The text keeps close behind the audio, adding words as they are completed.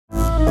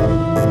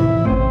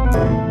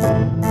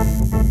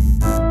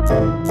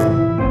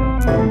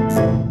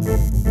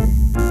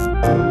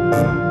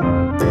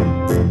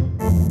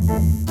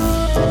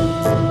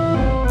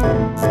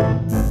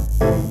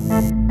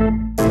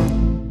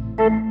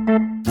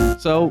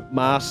So,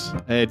 Matt,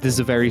 this is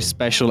a very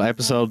special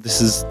episode.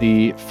 This is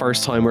the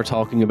first time we're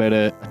talking about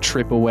a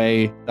trip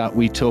away that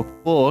we took.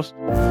 But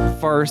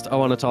first, I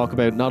want to talk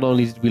about not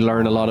only did we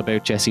learn a lot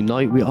about Jessie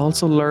Knight, we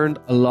also learned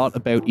a lot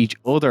about each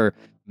other.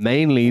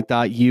 Mainly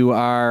that you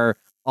are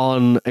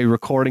on a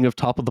recording of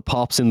Top of the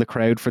Pops in the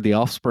crowd for The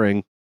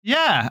Offspring.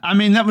 Yeah, I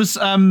mean, that was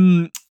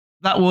the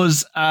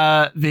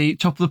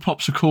Top of the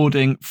Pops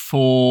recording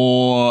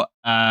for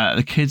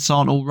The Kids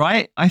Aren't All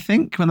Right, I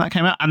think, when that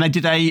came out. And they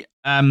did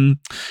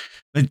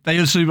they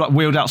also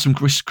wheeled out some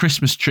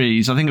Christmas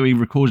trees. I think we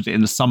recorded it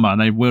in the summer,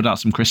 and they wheeled out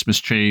some Christmas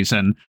trees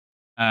and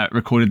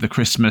recorded the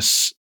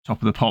Christmas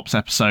Top of the Pops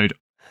episode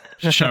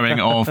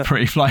showing of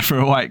Pretty Fly for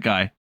a White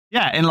Guy.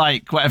 Yeah, in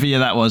like whatever year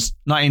that was,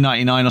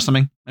 1999 or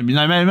something. Maybe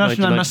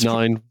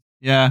 1999.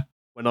 Yeah,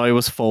 when I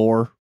was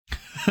 4.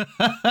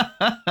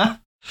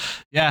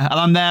 Yeah, and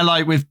I'm there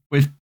like with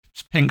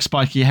pink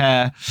spiky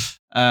hair,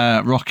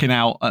 rocking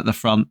out at the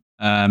front.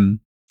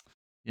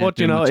 But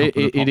you know, it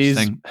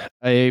is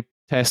a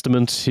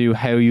testament to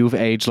how you've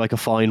aged like a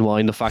fine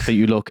wine. The fact that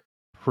you look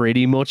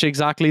pretty much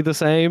exactly the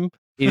same,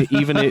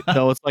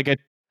 though it's like a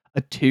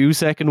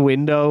 2-second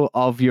window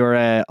of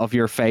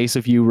your face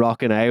of you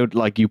rocking out,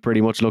 like you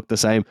pretty much look the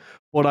same.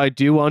 But I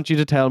do want you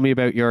to tell me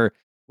about your,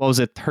 what was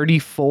it,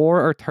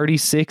 34 or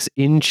 36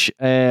 inch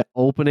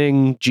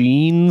opening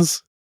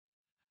jeans?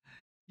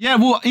 Yeah,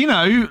 well, you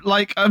know,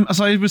 like as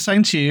I was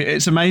saying to you,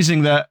 it's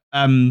amazing that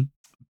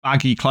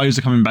baggy clothes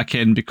are coming back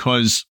in,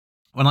 because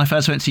when I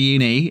first went to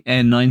uni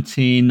in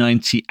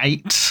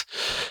 1998,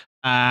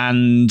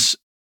 and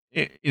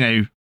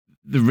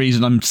the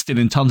reason I'm still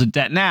in tons of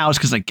debt now is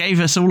because they gave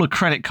us all a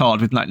credit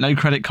card with like no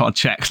credit card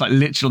checks, like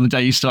literally on the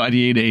day you started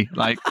uni.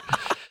 Like,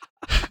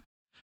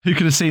 who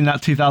could have seen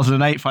that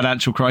 2008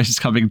 financial crisis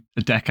coming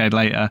a decade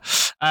later?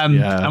 And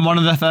one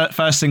of the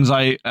first things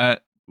I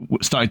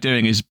started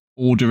doing is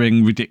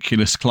ordering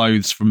ridiculous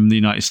clothes from the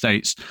United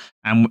States,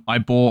 and I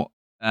bought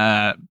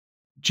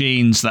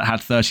jeans that had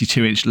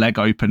 32-inch leg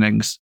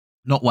openings,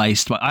 not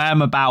waist, but I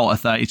am about a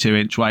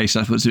 32-inch waist.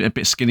 I was a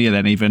bit skinnier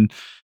then, even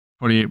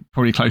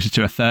probably closer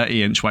to a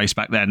 30-inch waist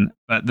back then,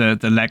 but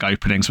the leg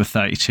openings were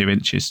 32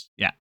 inches.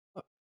 Yeah.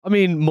 I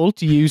mean,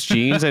 multi-use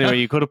jeans anyway.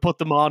 You could have put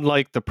them on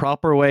like the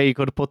proper way. You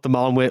could have put them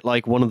on with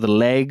like one of the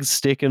legs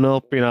sticking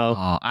up, you know.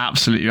 Oh,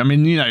 absolutely. I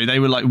mean, they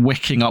were like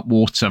wicking up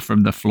water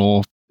from the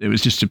floor. It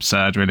was just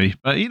absurd, really.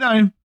 But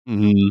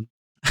Mm-hmm.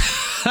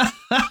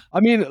 I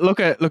mean, look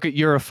at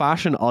you're a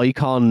fashion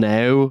icon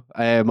now.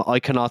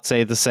 I cannot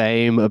say the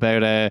same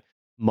about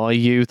my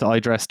youth. I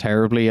dress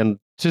terribly, and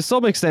to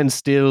some extent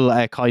still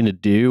kind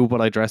of do,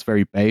 but I dress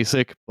very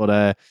basic.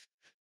 But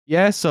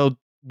yeah, so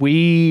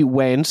we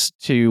went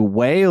to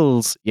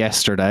Wales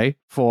yesterday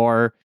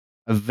for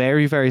a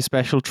very, very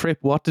special trip.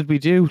 What did we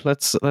do?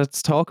 Let's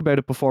talk about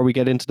it before we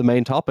get into the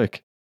main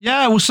topic.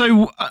 Yeah, well,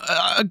 so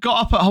I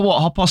got up at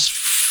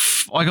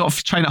I got off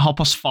the train at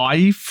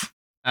 5:30,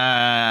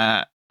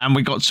 and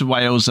we got to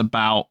Wales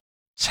about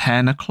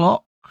 10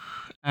 o'clock,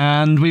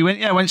 and we went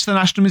to the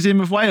National Museum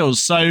of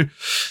Wales. So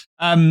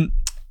some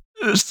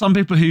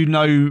people who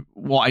know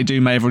what I do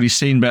may have already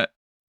seen, but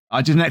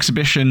I did an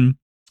exhibition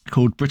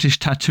called British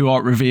Tattoo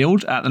Art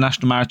Revealed at the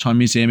National Maritime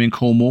Museum in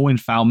Cornwall in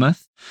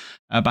Falmouth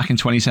back in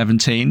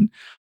 2017.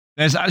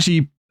 There's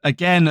actually,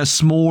 again, a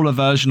smaller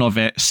version of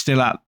it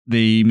still at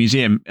the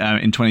museum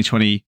in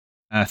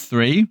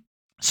 2023.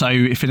 So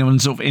if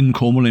anyone's sort of in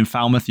Cornwall, in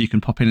Falmouth, you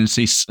can pop in and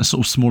see a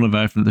sort of smaller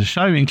version of the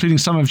show, including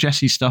some of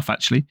Jessie's stuff,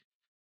 actually.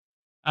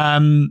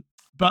 But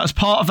as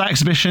part of that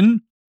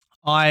exhibition,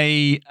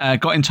 I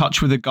got in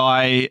touch with a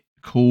guy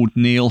called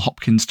Neil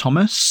Hopkins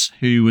Thomas,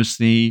 who was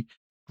the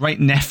great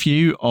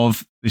nephew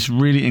of this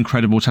really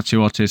incredible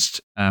tattoo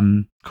artist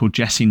called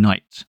Jessie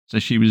Knight. So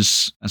she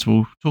was, as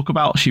we'll talk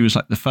about, she was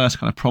like the first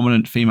kind of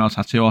prominent female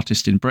tattoo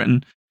artist in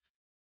Britain.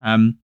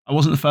 I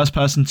wasn't the first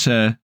person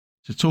to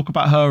talk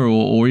about her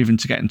or even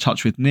to get in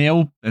touch with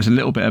Neil. There's a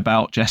little bit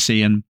about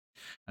Jessie and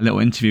a little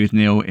interview with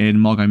Neil in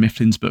Margot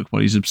Mifflin's book,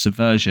 Bodies of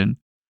Subversion.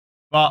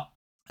 But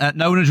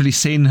no one had really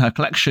seen her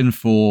collection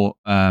for,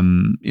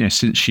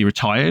 since she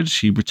retired.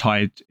 She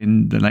retired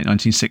in the late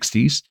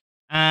 1960s.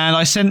 And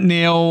I sent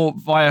Neil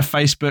via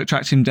Facebook,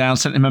 tracked him down,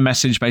 sent him a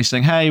message basically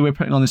saying, hey, we're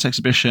putting on this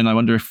exhibition. I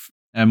wonder if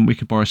we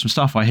could borrow some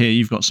stuff. I hear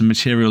you've got some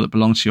material that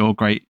belongs to your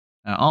great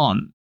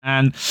aunt.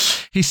 And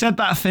he said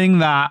that thing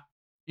that,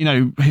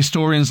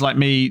 historians like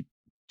me,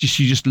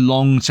 you just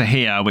long to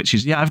hear, which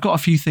is, I've got a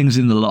few things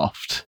in the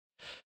loft,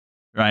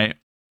 right?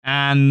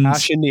 And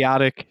cash in the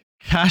attic.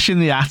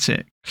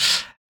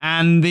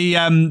 And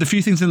the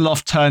few things in the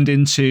loft turned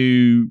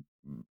into,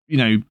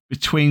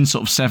 between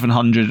sort of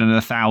 700 and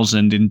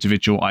 1,000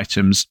 individual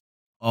items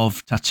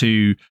of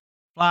tattoo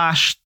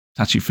flash,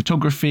 tattoo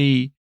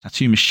photography,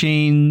 tattoo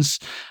machines,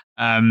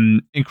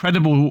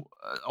 incredible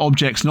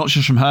objects, not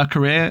just from her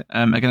career.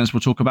 Again, as we'll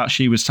talk about,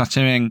 she was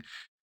tattooing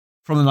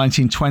from the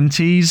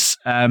 1920s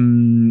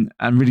and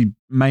really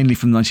mainly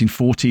from the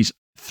 1940s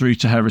through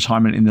to her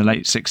retirement in the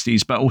late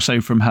 60s, but also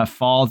from her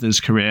father's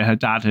career. Her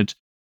dad had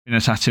been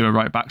a tattooer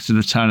right back to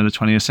the turn of the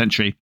 20th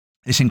century.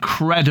 this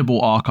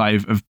incredible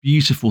archive of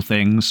beautiful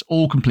things,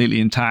 all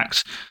completely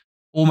intact,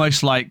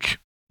 almost like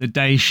the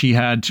day she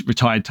had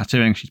retired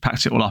tattooing, she'd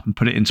packed it all up and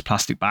put it into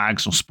plastic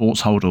bags or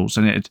sports holdalls,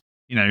 and it,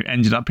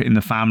 ended up in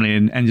the family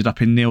and ended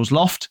up in Neil's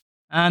loft.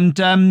 And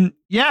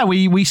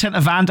we sent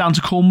a van down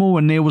to Cornwall,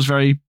 and Neil was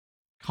very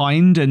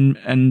kind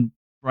and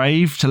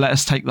brave to let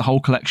us take the whole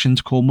collection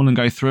to Cornwall and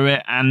go through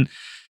it. And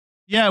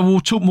yeah, we'll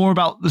talk more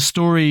about the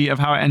story of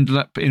how it ended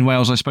up in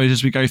Wales, I suppose,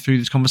 as we go through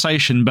this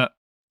conversation. But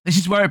this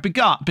is where it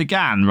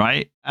began,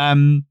 right?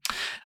 To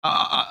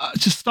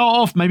start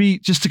off, maybe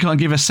just to kind of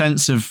give a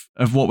sense of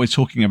what we're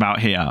talking about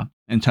here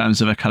in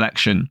terms of a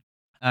collection.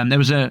 There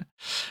was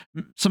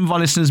some of our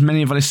listeners,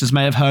 many of our listeners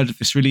may have heard of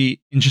this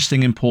really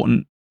interesting,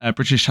 important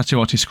British tattoo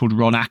artist called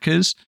Ron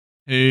Ackers,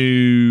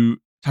 who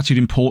tattooed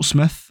in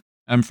Portsmouth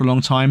for a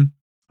long time.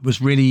 Was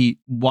really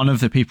one of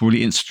the people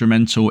really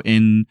instrumental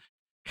in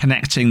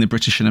connecting the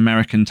British and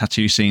American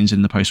tattoo scenes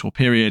in the post-war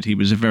period. He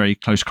was a very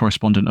close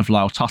correspondent of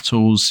Lyle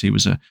Tuttle's. He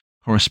was a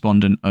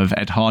correspondent of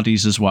Ed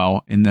Hardy's as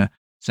well in the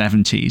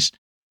 70s.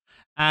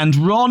 And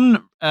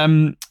Ron,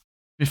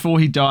 before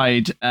he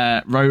died,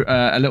 wrote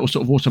a little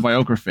sort of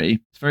autobiography.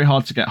 It's very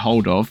hard to get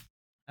hold of.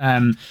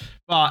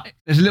 But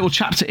there's a little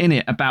chapter in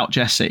it about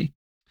Jessie.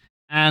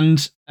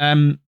 And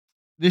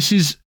this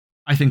is,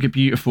 I think, a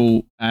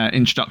beautiful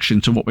introduction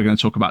to what we're going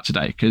to talk about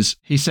today, because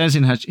he says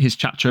in his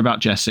chapter about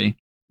Jessie,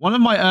 "One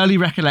of my early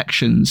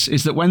recollections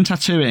is that when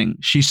tattooing,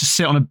 she used to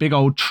sit on a big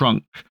old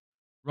trunk,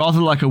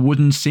 rather like a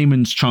wooden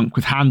seaman's trunk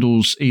with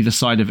handles either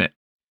side of it.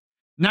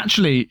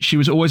 Naturally, she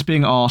was always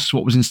being asked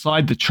what was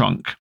inside the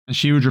trunk, and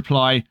she would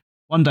reply,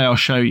 'One day I'll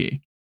show you.'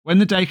 When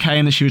the day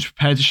came that she was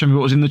prepared to show me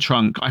what was in the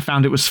trunk, I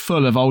found it was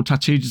full of old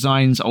tattoo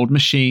designs, old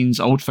machines,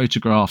 old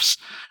photographs,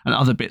 and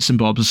other bits and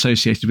bobs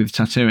associated with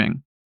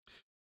tattooing.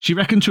 She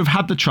reckoned to have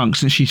had the trunk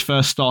since she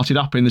first started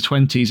up in the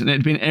 20s, and it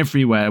had been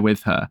everywhere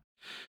with her.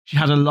 She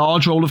had a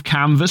large roll of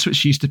canvas, which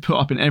she used to put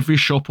up in every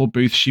shop or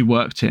booth she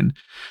worked in.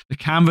 The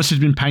canvas had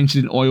been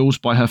painted in oils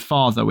by her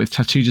father with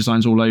tattoo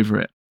designs all over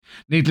it.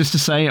 Needless to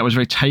say, I was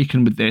very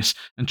taken with this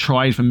and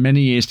tried for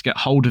many years to get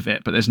hold of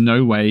it, but there's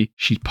no way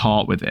she'd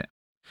part with it."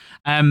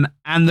 And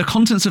the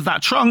contents of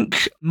that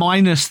trunk,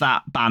 minus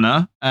that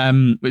banner,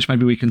 which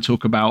maybe we can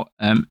talk about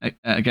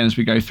again as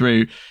we go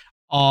through,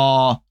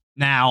 are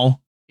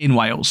now in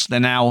Wales. They're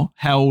now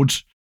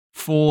held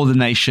for the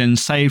nation,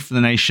 saved for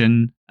the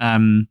nation,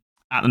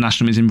 at the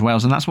National Museum of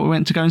Wales, and that's what we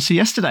went to go and see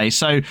yesterday.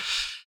 So,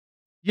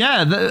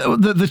 yeah,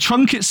 the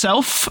trunk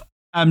itself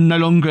no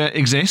longer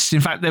exists.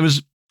 In fact, there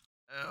was,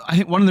 I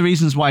think, one of the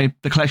reasons why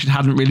the collection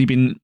hadn't really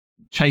been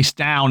chased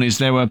down is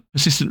there were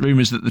persistent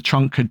rumours that the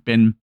trunk had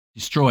been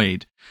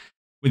destroyed,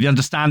 with the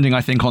understanding, I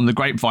think, on the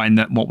grapevine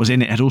that what was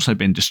in it had also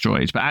been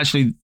destroyed. But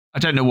actually, I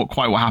don't know what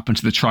happened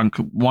to the trunk.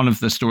 One of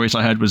the stories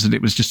I heard was that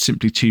it was just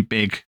simply too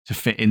big to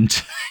fit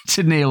into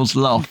to Neil's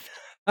loft.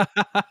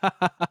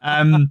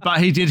 But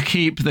he did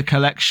keep the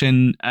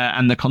collection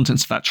and the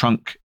contents of that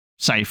trunk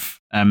safe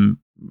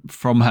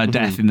from her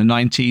death in the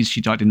 90s.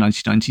 She died in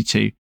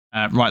 1992,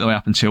 right the way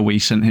up until I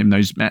sent him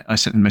those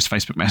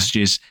Facebook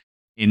messages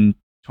in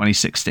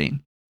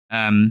 2016.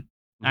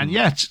 And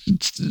yeah,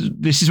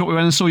 this is what we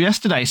went and saw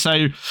yesterday.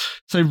 So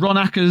Ron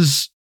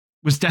Ackers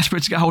was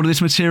desperate to get hold of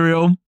this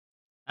material.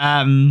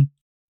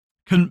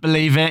 Couldn't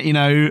believe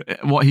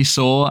it, what he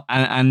saw,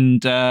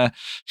 and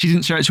she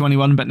didn't show it to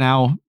anyone. But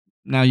now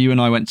you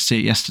and I went to see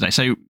it yesterday.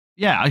 So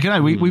yeah, I don't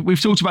know.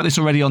 We've talked about this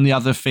already on the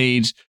other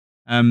feed.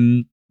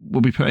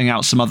 We'll be putting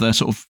out some other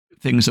sort of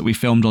things that we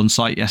filmed on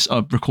site,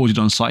 recorded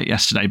on site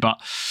yesterday.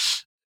 But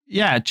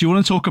yeah, do you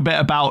want to talk a bit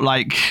about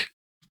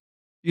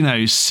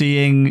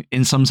seeing,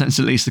 in some sense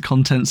at least, the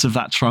contents of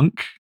that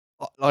trunk?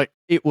 Like,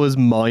 it was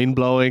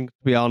mind-blowing, to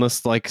be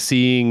honest, like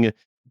seeing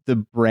the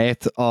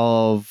breadth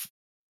of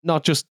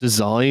not just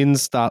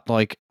designs that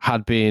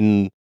had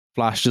been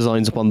flash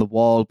designs up on the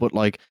wall, but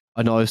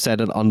I know I've said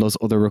it on those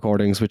other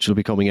recordings, which will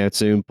be coming out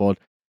soon, but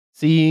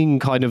seeing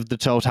kind of the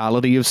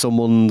totality of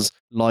someone's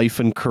life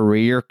and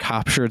career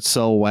captured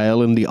so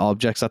well in the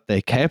objects that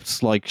they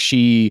kept. Like,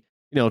 she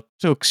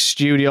took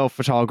studio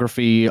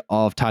photography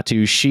of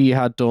tattoos she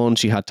had done.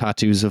 She had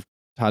tattoos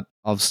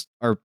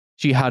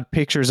she had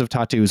pictures of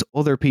tattoos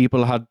other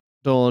people had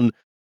done,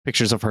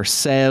 pictures of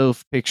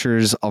herself,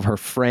 pictures of her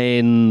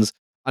friends.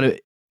 And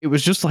it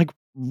was just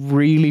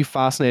really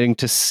fascinating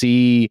to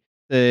see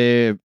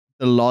the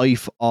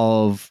life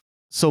of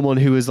someone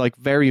who is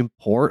very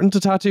important to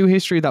tattoo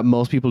history that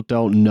most people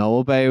don't know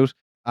about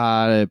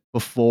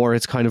before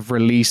it's kind of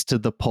released to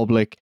the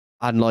public,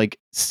 and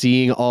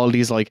seeing all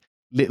these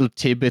little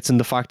tidbits, and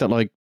the fact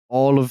that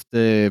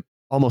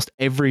almost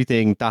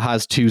everything that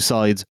has two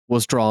sides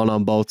was drawn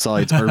on both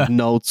sides or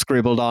notes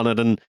scribbled on it,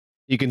 and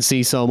you can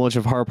see so much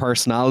of her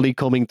personality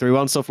coming through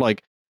on stuff.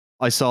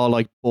 I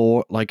saw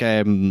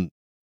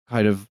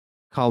kind of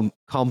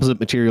composite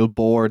material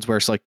boards where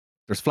it's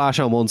there's flash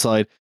on one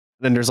side,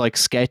 and then there's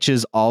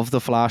sketches of the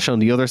flash on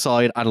the other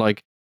side,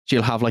 and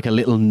she'll have a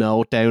little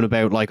note down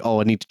about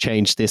oh, I need to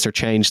change this or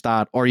change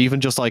that, or even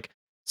just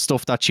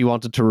stuff that she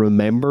wanted to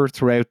remember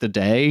throughout the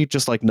day,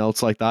 just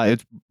notes like that.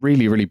 It's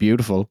really, really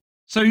beautiful.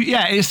 So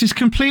yeah, it's this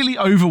completely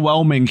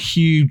overwhelming,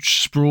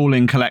 huge,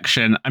 sprawling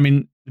collection. I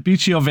mean, the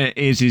beauty of it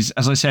is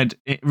as I said,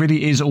 it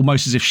really is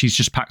almost as if she's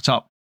just packed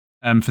up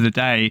for the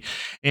day.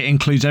 It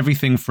includes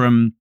everything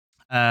from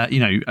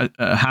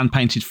a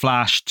hand-painted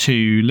flash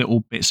to little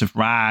bits of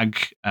rag,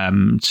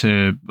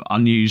 to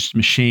unused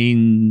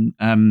machine,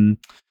 unused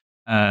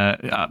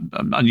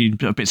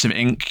bits of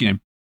ink,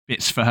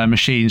 bits for her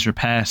machines,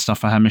 repair stuff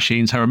for her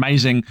machines, her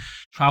amazing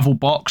travel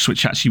box,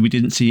 which actually we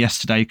didn't see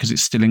yesterday because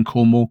it's still in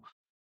Cornwall.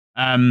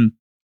 A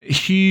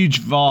huge,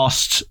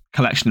 vast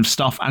collection of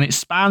stuff, and it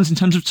spans in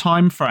terms of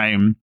time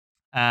frame,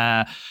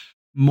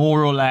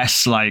 more or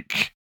less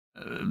like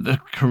the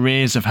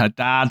careers of her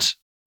dad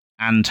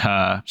and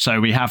her. So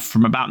we have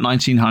from about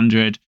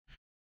 1900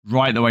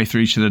 right the way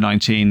through to the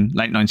late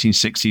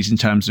 1960s in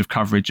terms of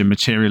coverage and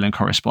material and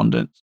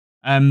correspondence.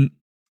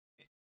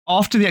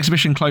 After the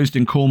exhibition closed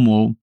in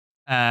Cornwall,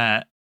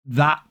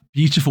 that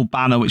beautiful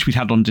banner which we'd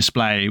had on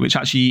display, which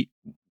actually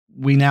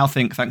we now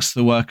think, thanks to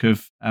the work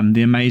of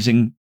the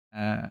amazing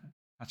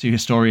tattoo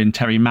historian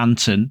Terry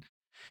Manton,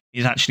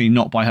 is actually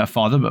not by her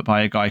father, but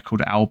by a guy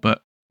called Albert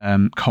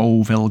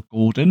Colville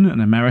Gordon, an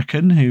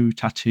American who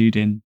tattooed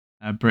in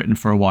Britain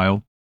for a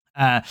while.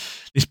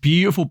 This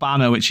beautiful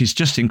banner, which is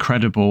just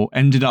incredible,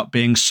 ended up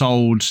being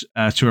sold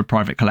to a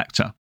private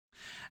collector.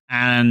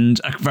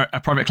 And a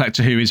private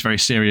collector who is very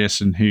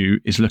serious and who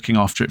is looking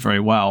after it very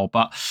well.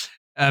 But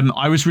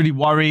I was really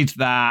worried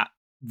that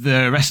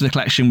the rest of the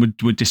collection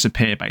would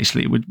disappear,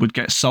 basically. Would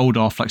get sold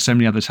off like so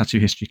many other tattoo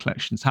history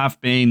collections have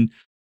been,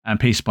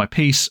 piece by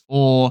piece,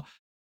 or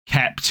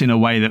kept in a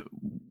way that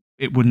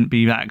it wouldn't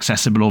be that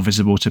accessible or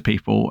visible to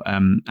people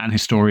and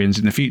historians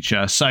in the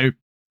future. So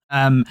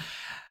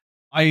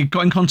I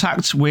got in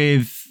contact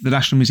with the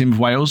National Museum of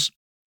Wales.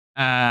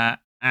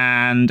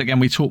 And again,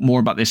 we talk more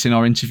about this in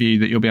our interview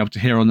that you'll be able to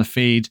hear on the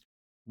feed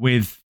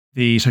with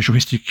the social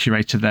history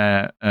curator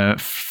there,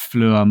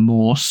 Fleur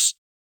Morse.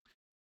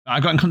 I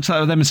got in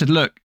contact with them and said,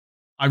 look,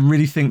 I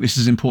really think this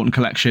is an important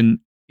collection.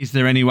 Is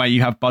there any way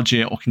you have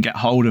budget or can get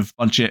hold of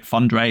budget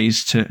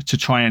fundraise to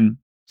try and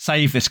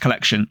save this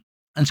collection?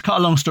 And to cut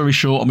a long story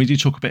short, and we do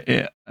talk a bit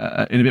in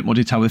a bit more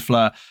detail with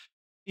Fleur,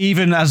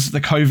 even as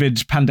the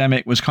COVID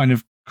pandemic was kind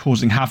of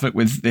causing havoc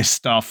with this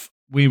stuff,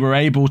 we were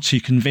able to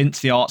convince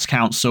the Arts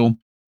Council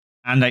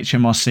and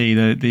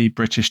HMRC, the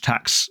British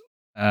Tax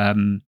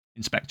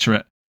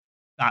Inspectorate,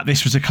 that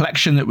this was a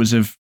collection that was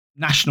of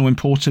national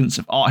importance,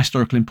 of art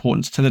historical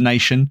importance to the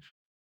nation.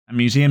 And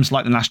museums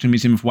like the National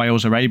Museum of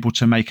Wales are able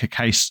to make a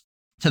case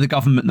to the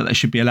government that they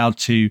should be allowed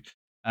to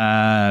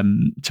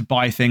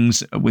buy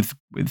things with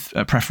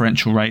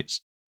preferential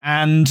rates.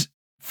 And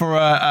for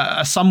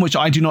a sum which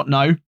I do not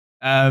know,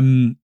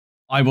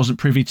 I wasn't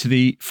privy to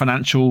the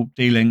financial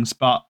dealings,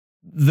 but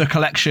the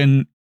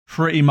collection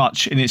pretty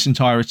much in its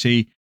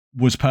entirety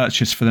was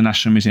purchased for the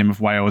National Museum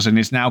of Wales and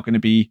is now going to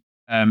be,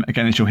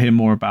 again, as you'll hear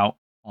more about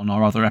on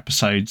our other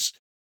episodes,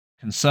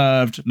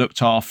 conserved,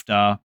 looked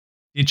after,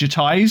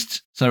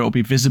 digitized, so it will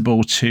be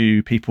visible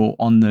to people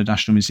on the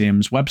National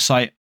Museum's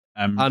website.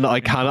 And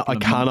I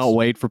cannot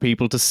wait for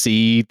people to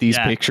see these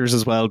pictures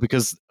as well,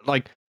 because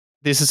like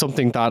this is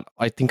something that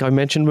I think I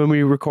mentioned when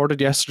we recorded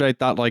yesterday,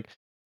 that like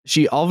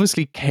she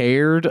obviously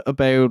cared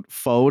about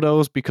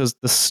photos because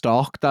the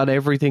stock that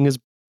everything is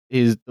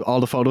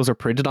all the photos are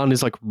printed on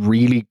is like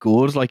really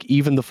good. Like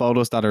even the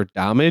photos that are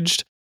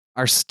damaged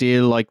are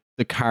still like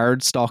the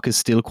card stock is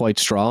still quite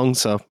strong.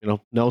 So,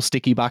 no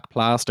sticky back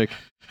plastic.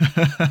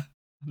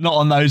 Not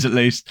on those, at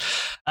least.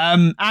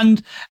 And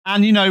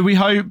we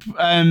hope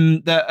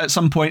that at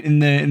some point in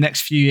the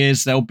next few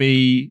years, there'll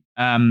be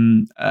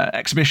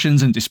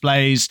exhibitions and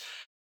displays.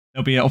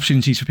 There'll be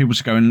opportunities for people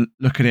to go and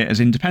look at it as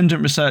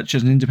independent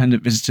researchers and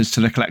independent visitors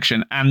to the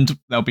collection. And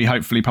there'll be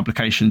hopefully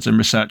publications and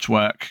research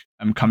work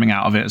coming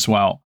out of it as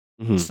well.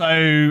 Mm-hmm.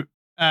 So,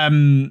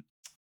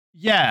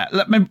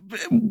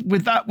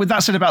 with that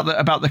said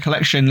about the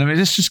collection,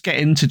 let's just get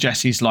into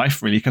Jessie's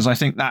life, really, because I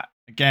think that,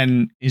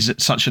 again, is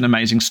such an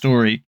amazing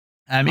story.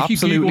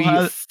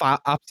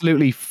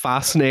 Absolutely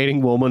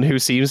fascinating woman who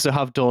seems to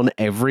have done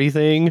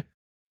everything.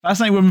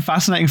 Fascinating woman,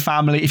 fascinating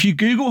family. If you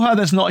Google her,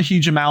 there's not a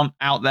huge amount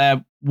out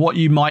there. What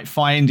you might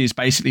find is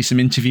basically some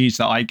interviews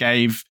that I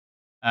gave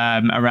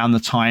around the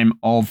time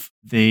of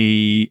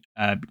the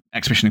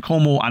exhibition in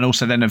Cornwall and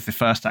also then of the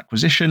first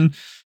acquisition,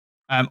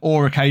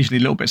 or occasionally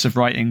little bits of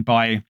writing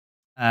by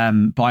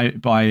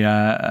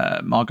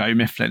Margot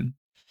Mifflin.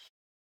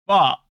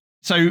 But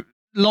so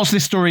lots of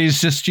this story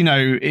is just,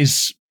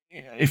 is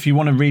if you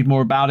want to read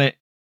more about it,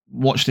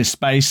 watch this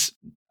space.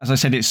 As I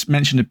said, it's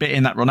mentioned a bit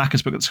in that Ron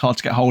Acker's book that's hard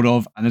to get hold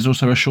of. And there's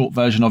also a short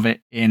version of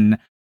it in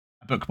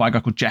a book by a guy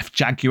called Jeff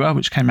Jaguar,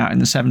 which came out in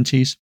the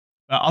 70s.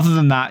 But other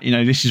than that,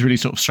 this is really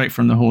sort of straight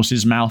from the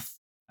horse's mouth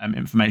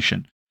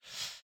information.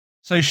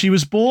 So she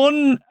was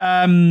born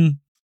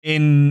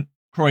in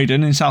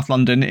Croydon in South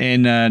London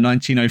in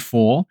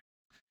 1904.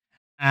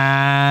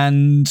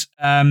 And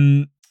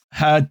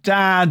her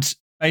dad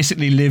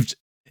basically lived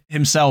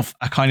himself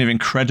a kind of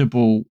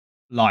incredible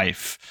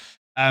life.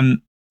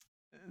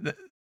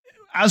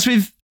 As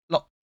with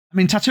I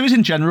mean, tattoos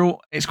in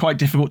general, it's quite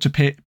difficult to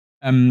pin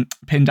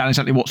down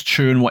exactly what's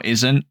true and what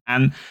isn't.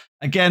 And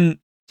again,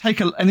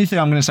 anything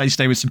I'm going to say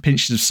today with some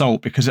pinches of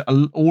salt, because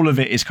all of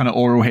it is kind of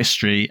oral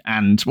history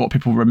and what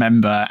people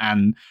remember,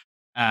 and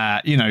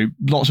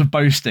lots of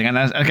boasting. And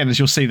as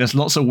you'll see, there's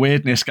lots of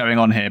weirdness going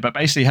on here. But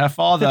basically, her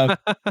father.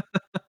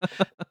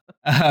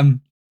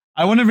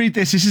 I want to read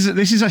this. This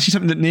is actually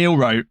something that Neil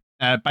wrote,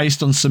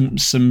 based on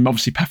some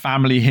obviously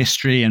family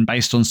history and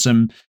based on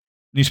some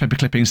newspaper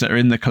clippings that are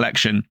in the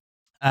collection.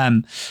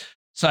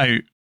 So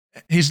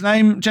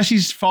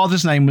Jessie's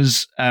father's name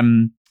was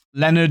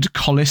Leonard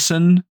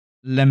Collison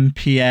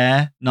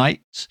Lempierre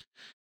Knight.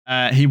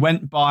 He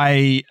went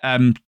by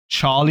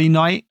Charlie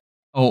Knight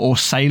or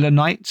Sailor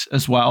Knight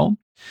as well.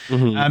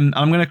 Mm-hmm.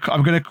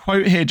 I'm gonna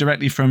quote here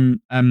directly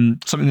from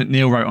something that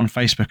Neil wrote on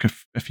Facebook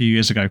a few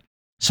years ago.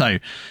 So,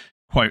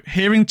 quote,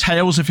 hearing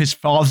tales of his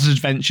father's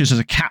adventures as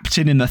a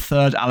captain in the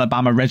 3rd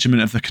Alabama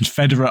Regiment of the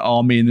Confederate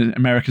Army in the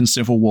American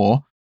Civil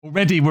War.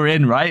 Already we're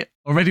in, right?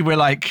 Already we're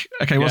like,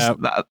 okay,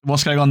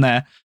 what's going on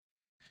there?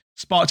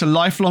 Sparked a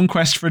lifelong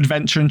quest for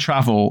adventure and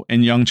travel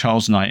in young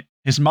Charles Knight.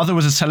 His mother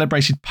was a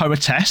celebrated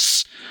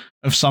poetess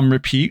of some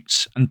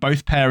repute, and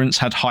both parents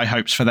had high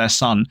hopes for their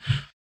son.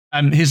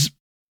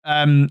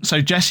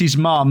 So Jessie's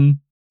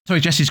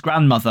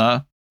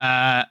grandmother,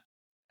 her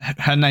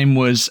name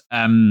was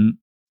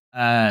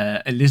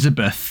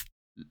Elizabeth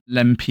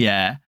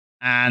Lempierre,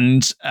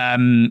 and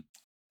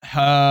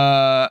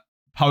her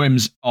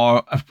poems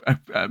are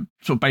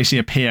sort of basically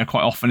appear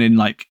quite often in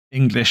like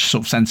English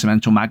sort of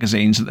sentimental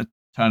magazines at the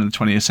turn of the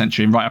 20th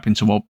century and right up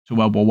into World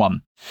War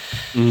One.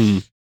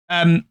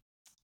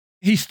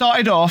 He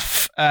started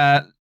off,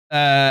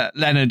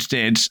 Leonard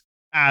did,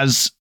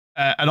 as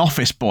an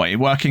office boy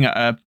working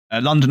at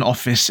a London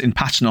office in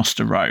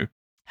Paternoster Row.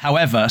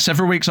 However,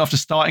 several weeks after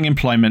starting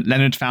employment,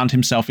 Leonard found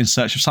himself in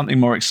search of something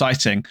more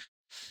exciting.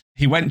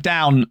 He went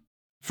down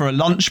for a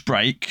lunch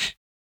break.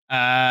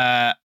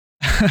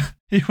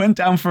 He went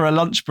down for a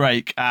lunch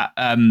break at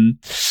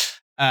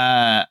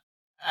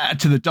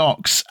to the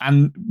docks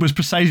and was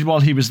persuaded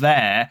while he was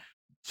there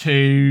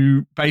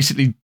to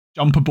basically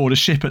jump aboard a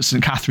ship at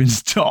St.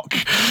 Catherine's Dock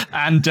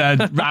and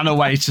ran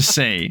away to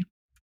sea.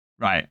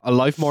 Right. A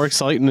life more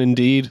exciting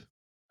indeed.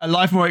 A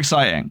life more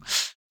exciting.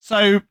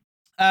 So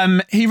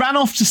he ran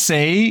off to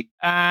sea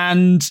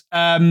and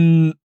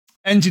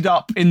ended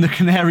up in the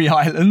Canary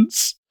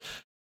Islands.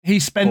 He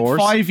spent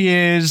 5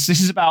 years. This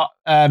is about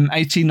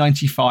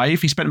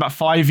 1895. He spent about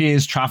 5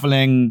 years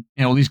traveling,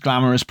 all these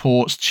glamorous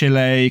ports: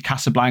 Chile,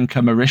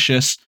 Casablanca,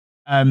 Mauritius.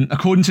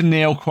 According to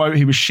Neil, quote,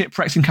 he was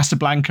shipwrecked in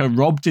Casablanca,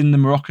 robbed in the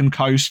Moroccan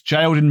coast,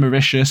 jailed in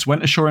Mauritius,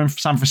 went ashore in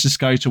San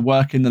Francisco to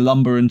work in the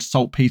lumber and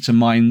saltpeter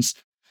mines.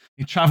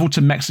 He traveled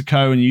to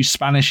Mexico and used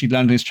Spanish he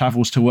learned in his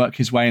travels to work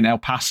his way in El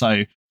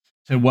Paso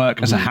to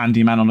work as a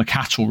handyman on a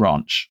cattle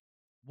ranch.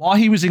 While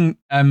he was in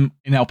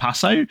El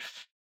Paso,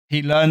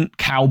 he learned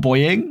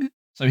cowboying.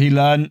 So he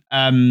learned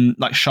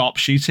like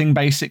sharpshooting,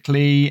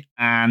 basically,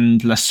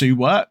 and lasso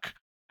work.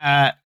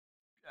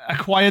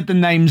 Acquired the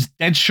names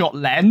Deadshot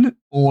Len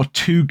or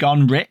Two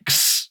Gun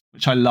Ricks,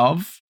 which I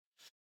love.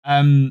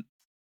 Again,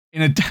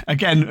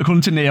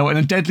 according to Neil, in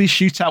a deadly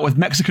shootout with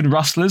Mexican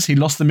rustlers, he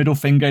lost the middle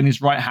finger in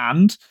his right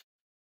hand.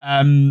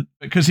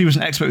 Because he was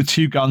an expert with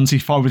two guns, he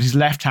fired with his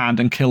left hand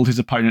and killed his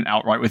opponent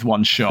outright with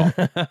one shot.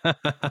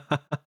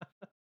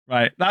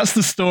 Right, that's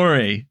the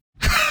story.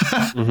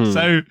 Mm-hmm.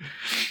 So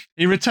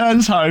he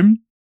returns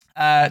home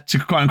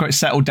to quote unquote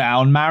settle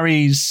down,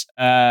 marries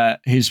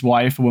his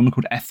wife, a woman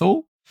called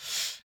Ethel,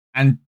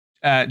 and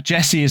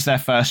Jessie is their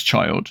first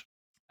child.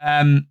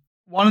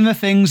 One of the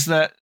things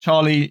that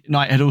Charlie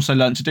Knight had also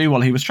learned to do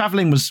while he was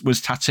traveling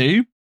was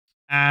tattoo,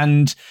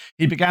 and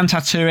he began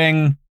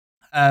tattooing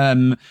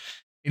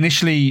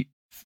initially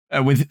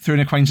through an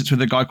acquaintance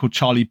with a guy called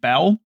Charlie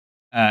Bell,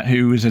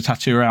 who was a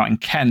tattooer out in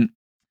Kent.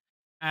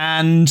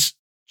 And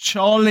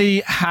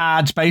Charlie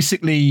had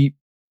basically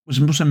was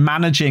also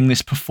managing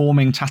this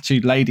performing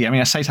tattooed lady. I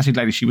mean, I say tattooed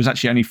lady, she was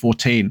actually only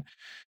 14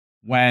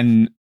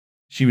 when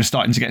she was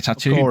starting to get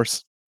tattooed. Of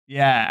course.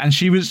 Yeah, and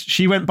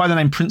she went by the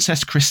name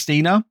Princess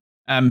Christina,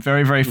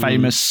 very, very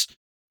famous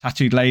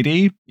tattooed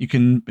lady. You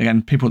can,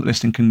 again, people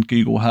listening can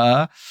Google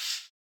her.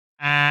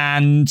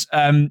 And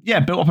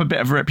built up a bit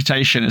of a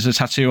reputation as a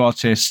tattoo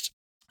artist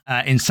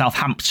in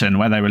Southampton,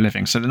 where they were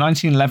living. So the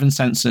 1911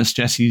 census,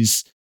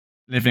 Jessie's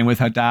living with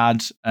her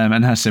dad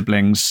and her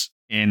siblings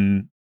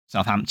in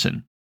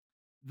Southampton.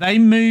 They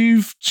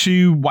moved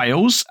to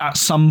Wales at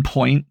some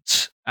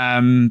point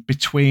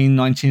between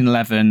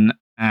 1911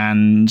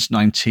 and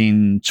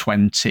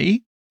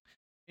 1920.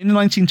 In the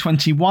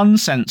 1921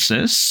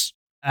 census,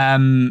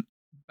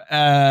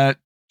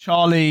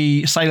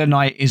 Charlie Sailor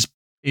Knight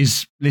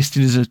is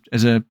listed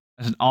as an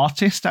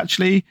artist,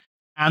 actually,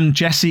 and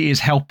Jessie is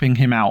helping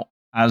him out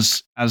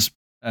as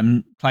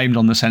claimed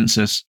on the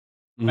census.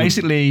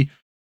 Basically,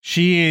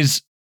 she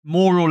is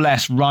more or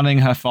less running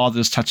her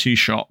father's tattoo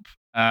shop.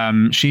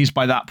 She's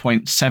by that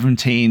point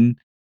 17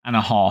 and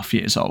a half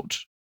years old.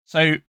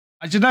 So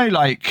I don't know,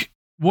 like,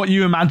 what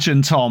you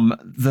imagine, Tom,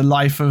 the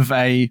life of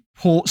a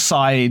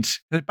portside.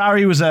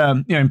 Barry was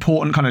a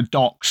important kind of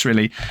docks,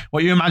 really.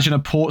 What you imagine a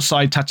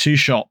portside tattoo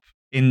shop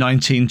in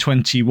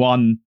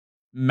 1921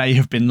 may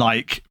have been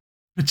like,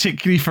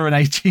 particularly for an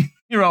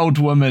 18-year-old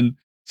woman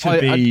to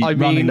be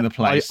running the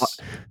place.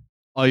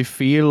 I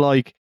feel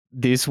like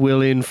this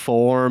will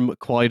inform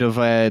quite of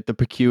the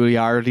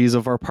peculiarities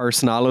of her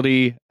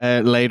personality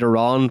later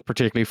on,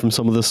 particularly from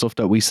some of the stuff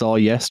that we saw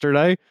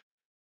yesterday.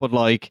 But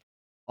like,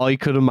 I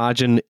could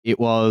imagine it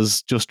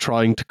was just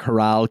trying to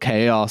corral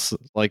chaos.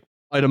 Like,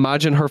 I'd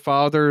imagine her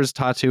father's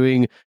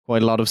tattooing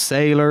quite a lot of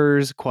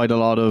sailors, quite a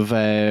lot of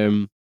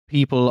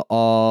people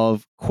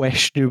of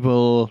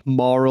questionable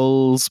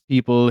morals,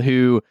 people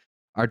who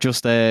are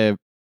just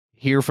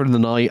here for the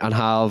night and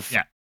have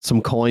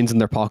some coins in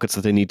their pockets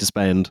that they need to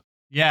spend.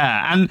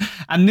 Yeah,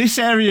 and this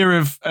area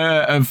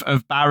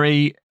of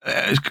Barry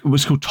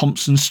was called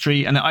Thompson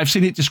Street, and I've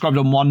seen it described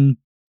on one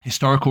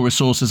historical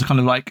resource as a kind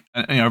of like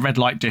a red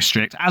light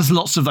district, as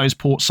lots of those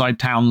portside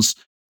towns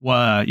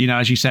were.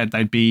 As you said,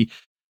 they'd be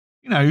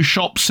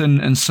shops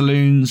and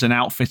saloons and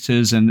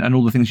outfitters and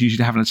all the things you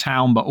usually have in a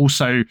town, but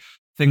also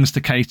things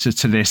to cater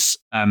to this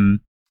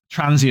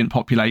transient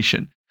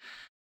population.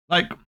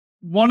 Like,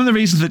 one of the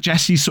reasons that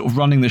Jessie's sort of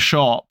running the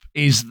shop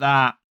is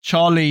that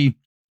Charlie,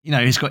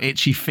 he's got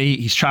itchy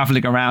feet, he's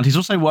traveling around, he's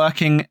also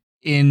working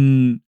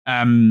in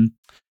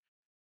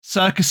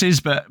circuses,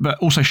 but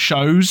also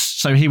shows.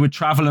 So he would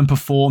travel and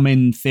perform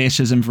in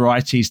theatres and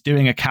varieties,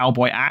 doing a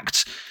cowboy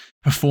act,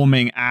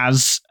 performing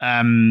as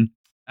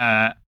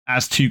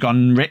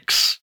two-gun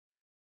ricks,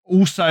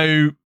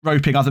 also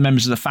roping other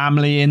members of the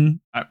family in.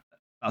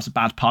 That's a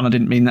bad pun, I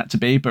didn't mean that to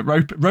be, but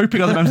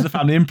roping other members of the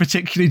family in,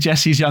 particularly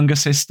Jessie's younger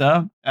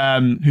sister,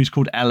 who's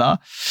called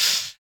Ella.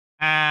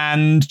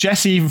 And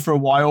Jessie, even for a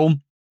while,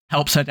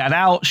 helps her dad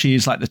out.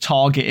 She's like the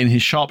target in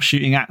his shop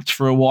shooting act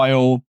for a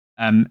while.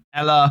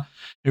 Ella,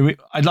 who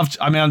I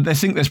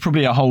think there's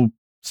probably a whole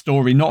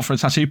story, not for a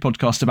tattoo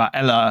podcast, about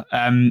Ella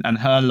and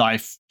her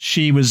life.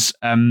 She was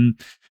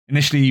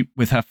initially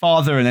with her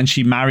father, and then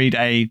she married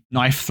a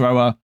knife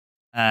thrower,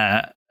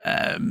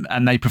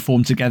 and they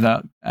performed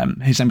together.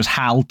 His name was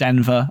Hal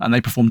Denver, and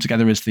they performed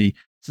together as the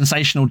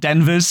Sensational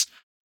Denvers.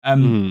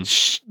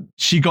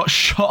 She got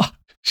shot.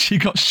 She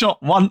got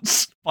shot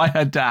once by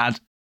her dad.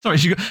 Sorry,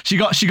 she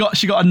got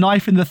a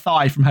knife in the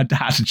thigh from her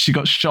dad, and she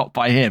got shot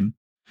by him.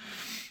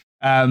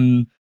 I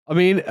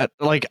mean,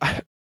 like,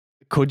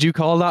 could you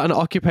call that an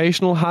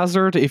occupational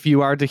hazard if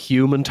you are the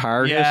human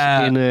target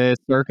in a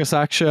circus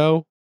act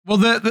show? Well,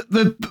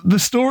 the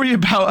story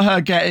about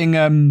her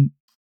getting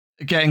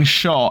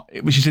shot,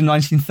 which is in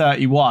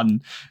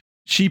 1931,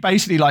 she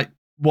basically like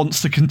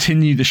wants to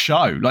continue the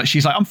show. Like,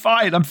 she's like, I'm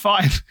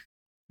fine.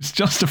 It's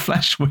just a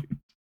flesh wound.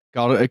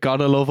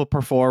 Gotta love a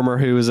performer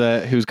who's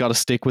got to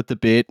stick with the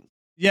bit.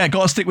 Yeah,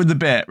 got to stick with the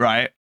bit,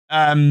 right?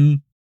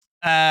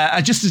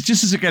 Just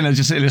as again,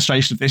 just an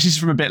illustration of this. This is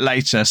from a bit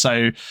later.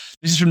 So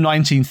this is from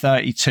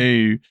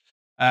 1932.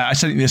 I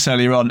sent you this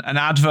earlier on. An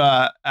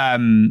advert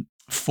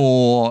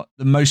for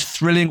the most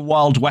thrilling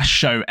Wild West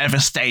show ever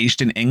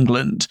staged in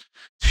England.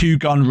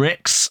 Two-Gun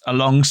Ricks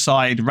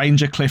alongside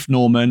Ranger Cliff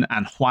Norman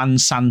and Juan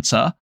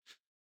Santa,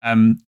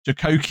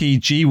 Jokoki,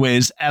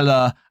 G-Wiz,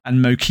 Ella,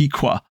 and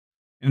Moquiqua.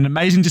 In an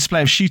amazing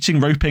display of shooting,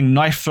 roping,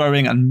 knife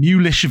throwing, and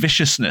mulish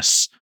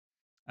viciousness.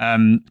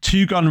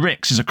 Two-Gun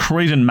Ricks is a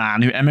Croydon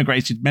man who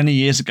emigrated many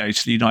years ago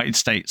to the United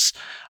States.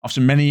 After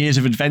many years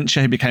of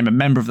adventure, he became a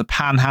member of the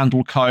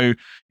Panhandle Co.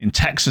 in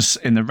Texas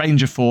in the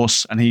Ranger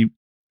Force, and he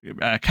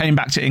came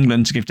back to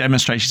England to give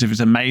demonstrations of his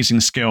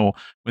amazing skill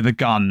with a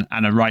gun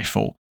and a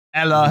rifle.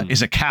 Ella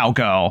is a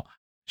cowgirl.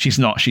 She's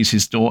not. She's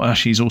his daughter.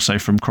 She's also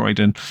from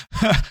Croydon.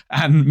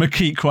 And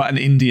Moquiqua, an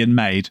Indian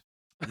maid.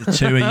 The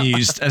two are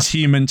used as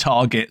human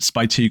targets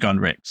by Two-Gun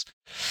Ricks.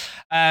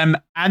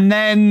 And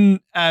then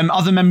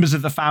other members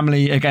of the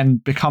family, again,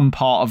 become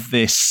part of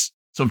this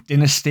sort of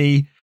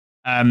dynasty.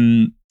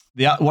 One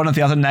of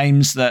the other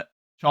names that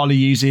Charlie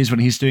uses when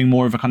he's doing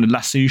more of a kind of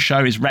lasso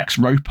show is Rex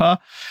Roper.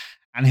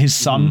 And his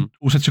son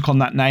also took on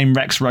that name,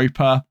 Rex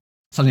Roper,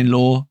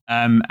 son-in-law.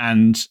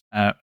 And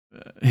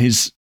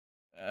his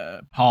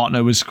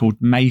partner was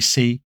called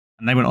Macy.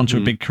 And they went on to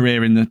a big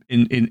career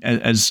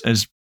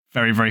as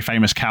very, very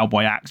famous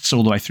cowboy acts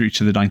all the way through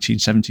to the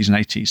 1970s and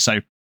 80s. So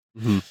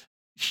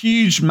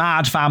huge,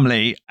 mad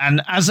family.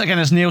 And as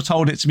Neil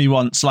told it to me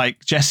once,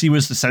 like, Jessie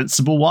was the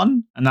sensible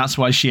one. And that's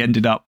why she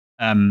ended up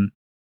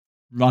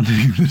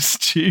running the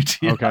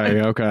studio. Okay.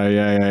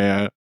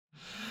 Yeah.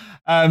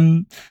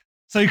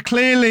 So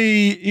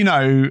clearly,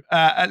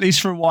 at least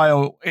for a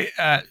while,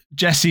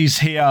 Jessie's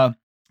here.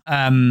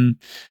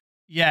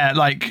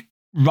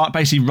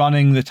 Basically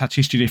running the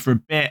tattoo studio for a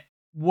bit.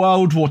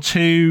 World War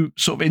II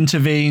sort of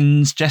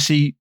intervenes.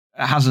 Jessie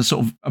has a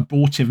sort of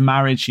abortive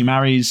marriage. She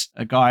marries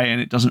a guy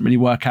and it doesn't really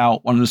work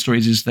out. One of the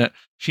stories is that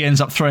she ends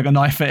up throwing a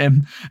knife at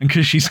him, and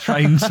because she's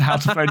trained how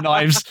to throw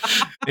knives,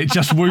 it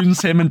just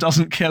wounds him and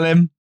doesn't kill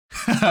him.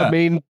 I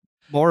mean,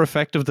 more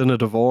effective than a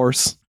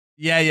divorce.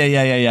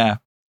 Yeah.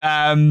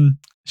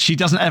 She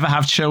doesn't ever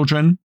have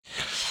children,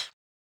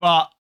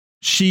 but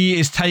she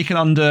is taken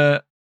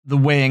under the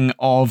wing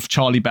of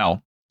Charlie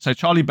Bell. So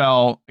Charlie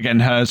Bell, again,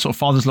 her sort of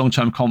father's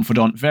long-term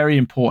confidant, very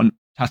important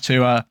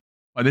tattooer.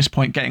 By this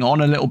point, getting on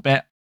a little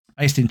bit,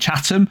 based in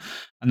Chatham,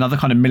 another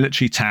kind of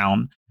military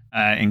town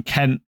in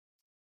Kent,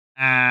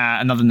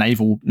 another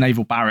naval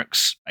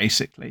barracks,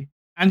 basically.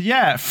 And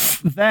yeah,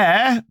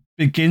 there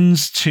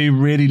begins to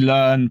really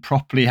learn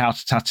properly how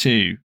to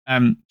tattoo.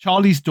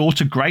 Charlie's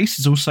daughter Grace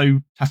is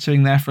also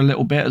tattooing there for a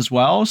little bit as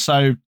well.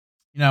 So,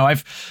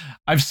 I've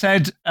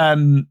said,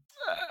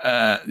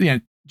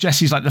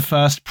 Jessie's like the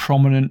first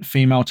prominent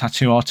female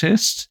tattoo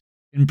artist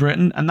in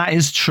Britain, and that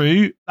is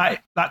true.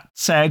 That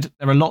said,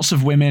 there are lots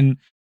of women,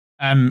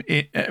 right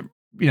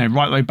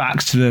the way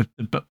back to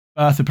the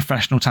birth of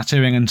professional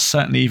tattooing, and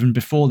certainly even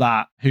before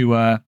that, who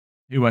were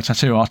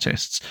tattoo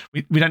artists.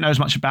 We don't know as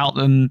much about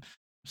them.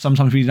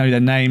 Sometimes we know their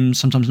names,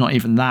 sometimes not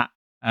even that.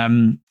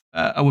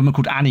 A woman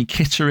called Annie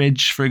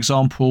Kitteridge, for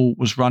example,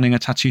 was running a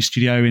tattoo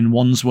studio in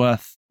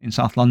Wandsworth in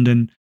South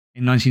London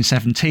in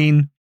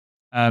 1917.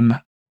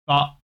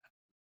 But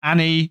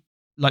Annie,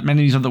 like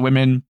many of these other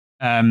women,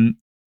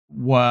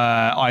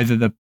 were either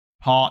the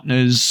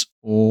partners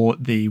or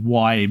the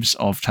wives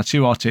of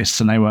tattoo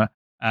artists, and they were,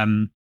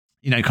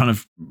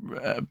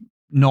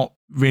 not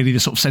really the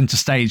sort of center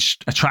stage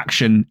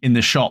attraction in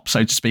the shop,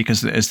 so to speak,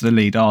 as the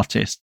lead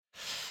artist.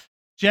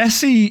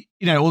 Jessie,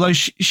 although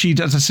she,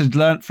 as I said,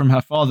 learnt from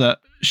her father,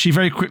 she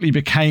very quickly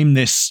became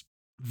this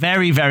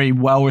very, very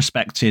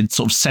well-respected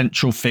sort of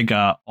central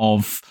figure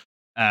of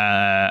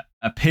a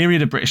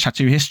period of British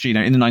tattoo history,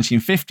 in the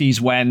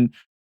 1950s, when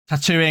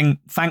tattooing,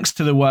 thanks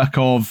to the work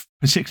of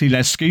particularly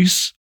Les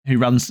Scouse, who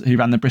ran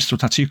the Bristol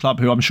Tattoo Club,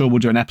 who I'm sure we'll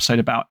do an episode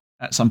about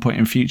at some point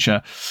in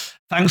future.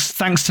 Thanks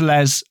to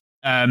Les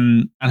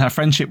and her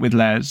friendship with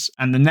Les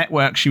and the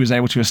network she was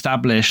able to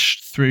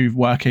establish through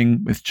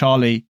working with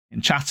Charlie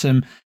in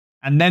Chatham,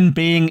 and then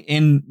being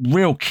in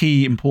real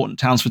key important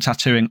towns for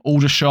tattooing.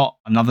 Aldershot,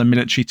 another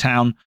military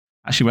town,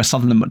 actually where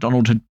Sutherland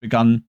MacDonald had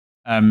begun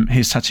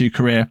his tattoo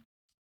career,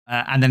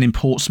 and then in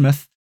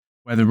Portsmouth,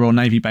 where the Royal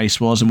Navy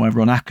base was and where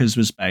Ron Ackers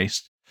was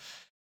based.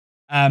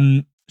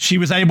 She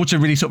was able to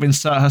really sort of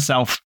insert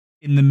herself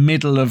in the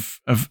middle of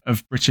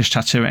British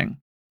tattooing.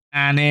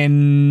 And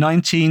in the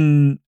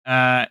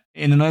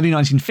early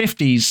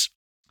 1950s,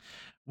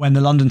 when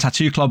the London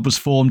Tattoo Club was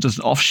formed as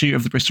an offshoot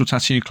of the Bristol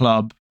Tattoo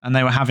Club, and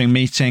they were having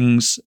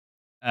meetings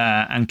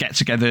and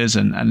get-togethers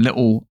and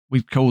little,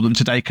 we'd call them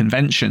today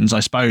conventions, I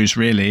suppose,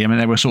 really. I mean,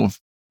 they were sort of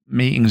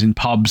meetings in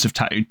pubs of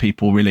tattooed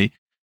people, really,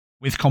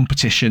 with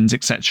competitions,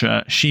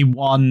 etc. She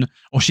won,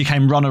 or she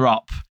came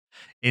runner-up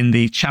in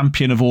the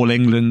Champion of All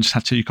England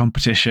tattoo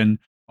competition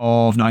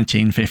of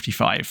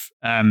 1955.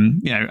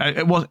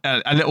 It was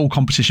a little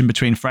competition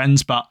between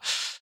friends, but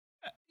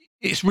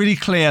it's really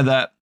clear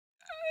that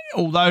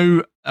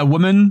although a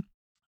woman,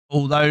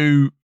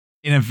 although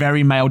in a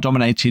very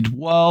male-dominated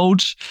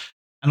world,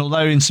 and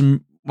although in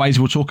some ways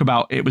we'll talk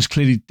about, it was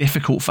clearly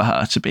difficult for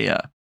her to be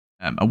a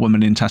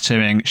woman in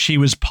tattooing, she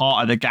was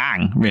part of the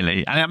gang,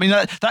 really. And I mean,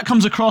 that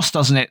comes across,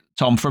 doesn't it,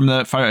 Tom, from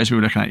the photos we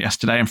were looking at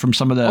yesterday and from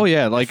some of the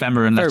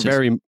ephemera and letters?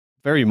 Very,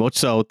 very much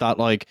so. That,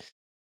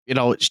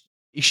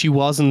 she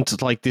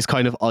wasn't like this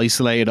kind of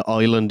isolated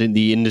island in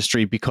the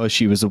industry because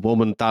she was a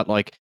woman. That,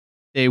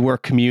 they were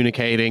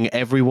communicating,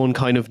 everyone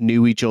kind of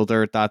knew each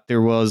other, that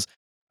there was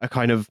a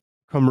kind of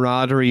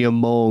camaraderie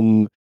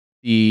among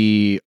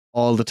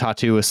all the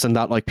tattooists, and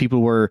that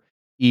people were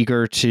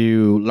eager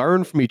to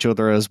learn from each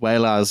other, as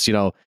well as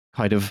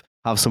kind of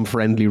have some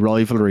friendly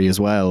rivalry as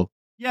well.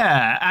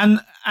 Yeah,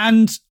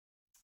 and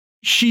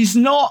she's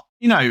not,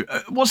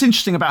 what's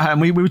interesting about her, and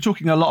we were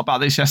talking a lot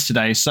about this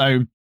yesterday,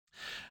 so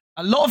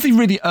a lot of the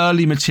really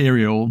early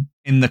material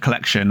in the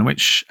collection,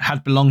 which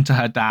had belonged to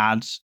her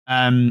dad,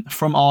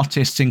 from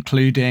artists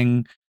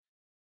including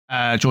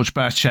George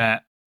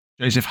Burchett,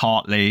 Joseph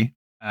Hartley,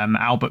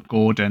 Albert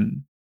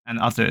Gordon, and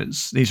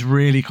others, these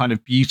really kind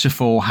of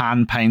beautiful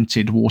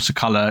hand-painted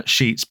watercolor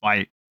sheets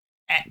by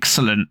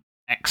excellent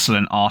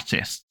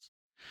artists.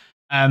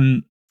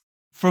 From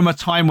a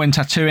time when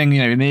tattooing,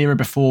 in the era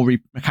before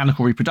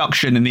mechanical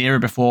reproduction, in the era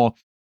before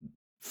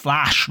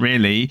Flash,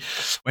 really,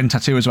 when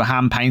tattooers were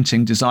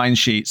hand-painting design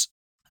sheets,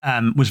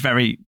 was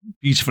very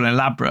beautiful and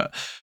elaborate.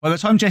 By the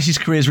time Jessie's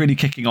career is really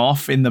kicking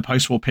off in the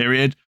post-war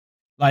period,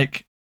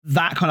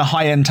 that kind of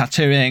high-end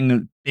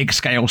tattooing,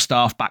 big-scale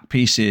stuff, back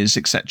pieces,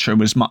 etc.,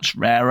 was much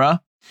rarer.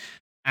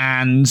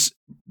 And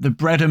the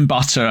bread and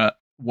butter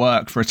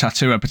work for a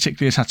tattooer,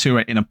 particularly a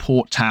tattooer in a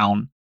port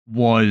town,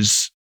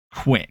 was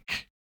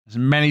quick. As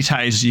many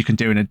tattoos as you can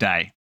do in a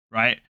day,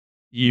 right?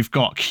 You've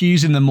got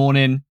queues in the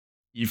morning.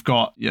 You've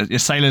got your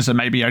sailors are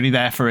maybe only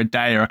there for a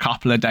day or a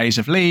couple of days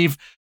of leave.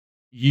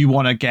 You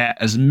want to get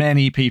as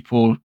many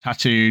people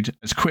tattooed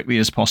as quickly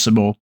as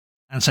possible.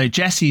 And so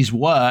Jessie's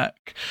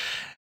work,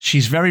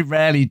 she's very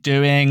rarely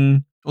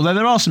doing, although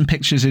there are some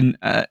pictures in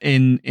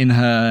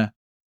her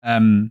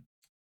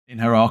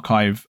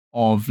archive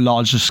of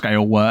larger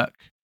scale work.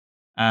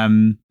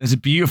 There's a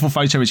beautiful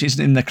photo which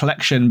isn't in the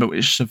collection but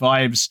which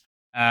survives,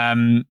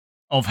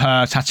 of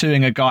her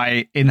tattooing a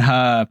guy in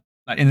her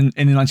like in the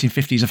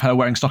 1950s, of her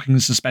wearing stockings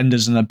and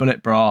suspenders and a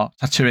bullet bra,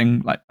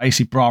 tattooing like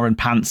basically bra and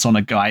pants on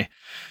a guy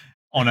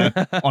on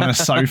a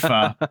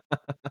sofa. But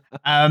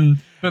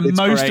It's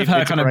most great. of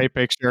her It's kind a of, great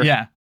picture.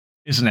 yeah,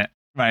 isn't it?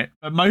 Right.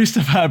 But most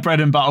of her bread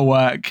and butter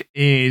work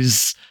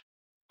is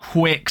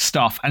quick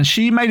stuff. And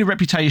she made a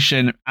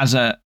reputation as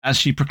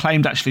she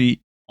proclaimed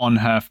actually on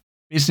her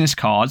business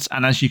cards.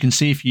 And as you can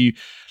see, if you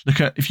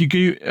go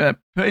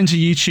put into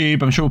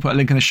YouTube, I'm sure we'll put a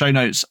link in the show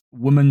notes,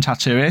 woman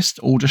tattooist,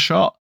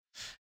 Aldershot.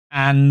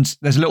 And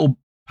there's a little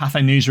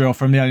Pathé newsreel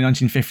from the early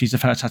 1950s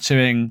of her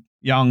tattooing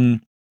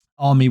young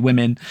army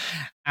women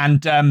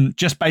and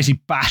just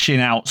basically bashing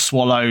out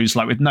swallows,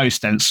 like with no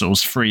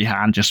stencils,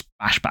 freehand, just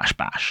bash, bash,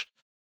 bash.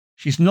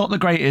 She's not the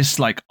greatest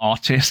like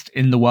artist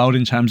in the world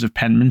in terms of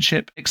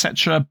penmanship,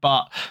 etc.,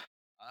 but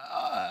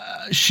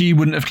she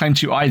wouldn't have claimed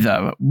to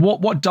either.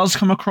 What does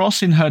come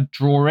across in her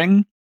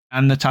drawing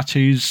and the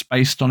tattoos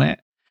based on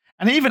it,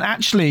 and even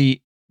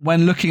actually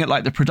when looking at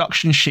like the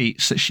production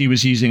sheets that she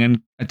was using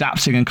and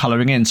adapting and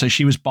coloring in, so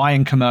she was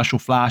buying commercial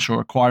flash or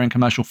acquiring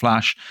commercial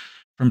flash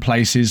from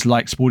places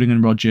like Spalding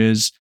and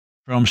Rogers,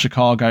 from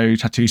Chicago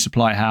Tattoo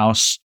Supply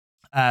House,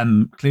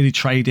 clearly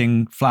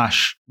trading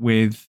flash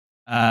with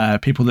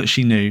people that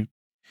she knew.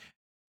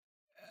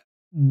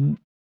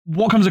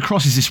 What comes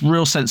across is this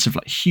real sense of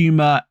like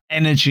humor,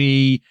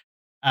 energy,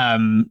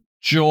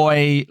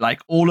 joy.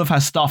 Like all of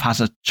her stuff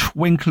has a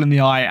twinkle in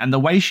the eye, and the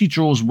way she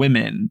draws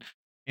women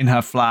in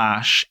her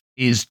flash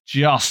is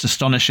just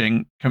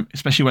astonishing,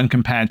 especially when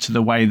compared to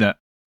the way that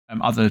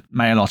other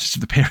male artists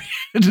of the period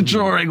are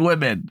drawing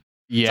women.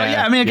 Yeah, so,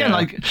 yeah. I mean, again,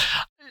 like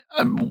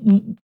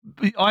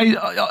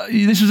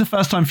this was the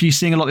first time for you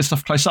seeing a lot of this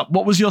stuff close up.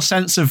 What was your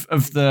sense of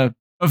the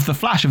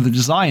flash, of the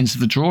designs, of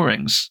the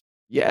drawings?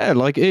 Yeah,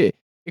 like it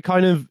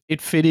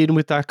fit in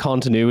with that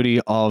continuity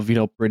of,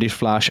 British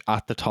flash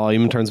at the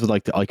time in terms of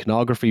like the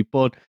iconography,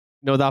 but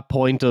that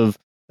point of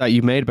that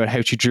you made about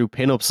how she drew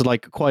pinups. So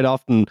like quite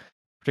often,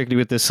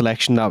 particularly with this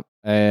selection that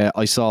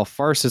I saw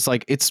first, it's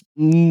like it's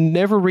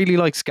never really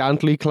like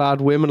scantily clad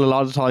women. A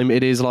lot of the time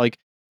it is like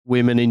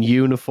women in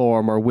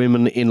uniform or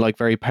women in like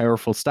very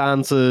powerful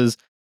stances,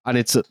 and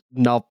it's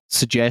not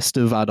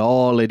suggestive at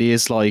all. It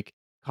is like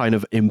kind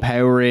of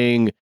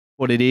empowering,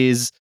 but it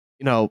is,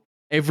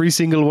 every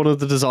single one of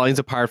the designs,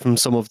 apart from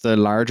some of the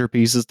larger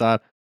pieces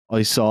that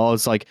I saw,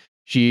 it's like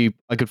I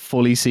could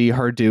fully see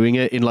her doing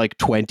it in like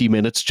 20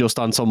 minutes just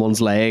on someone's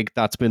leg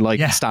that's been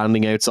like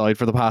standing outside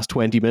for the past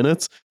 20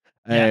 minutes.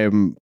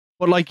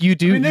 But like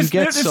there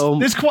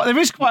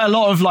is quite a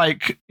lot of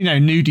like,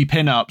 nudie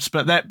pinups,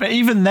 but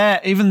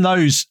even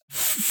those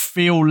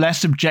feel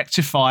less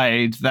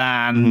objectified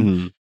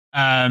than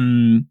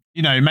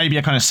maybe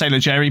a kind of Sailor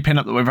Jerry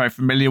pinup that we're very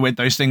familiar with.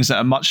 Those things that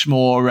are much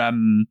more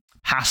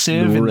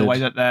passive in the way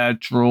that they're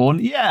drawn.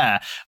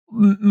 Yeah,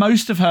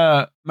 most of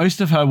her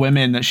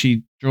women that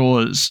she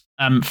draws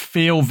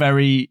feel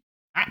very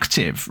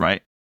active,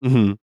 right?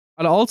 Mm-hmm.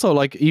 And also,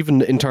 like,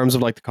 even in terms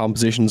of like the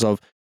compositions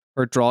of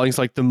her drawings,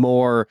 like the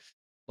more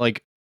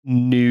like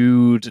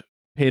nude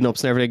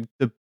pinups and everything,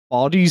 the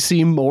bodies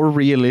seem more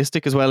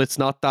realistic as well. It's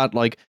not that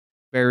like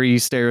very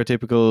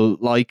stereotypical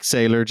like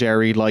Sailor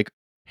Jerry like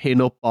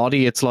pinup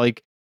body. It's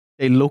like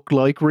they look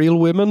like real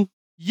women.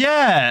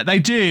 Yeah, they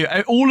do.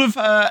 I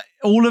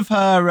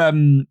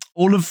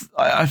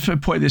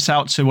pointed this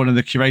out to one of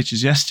the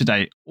curators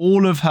yesterday.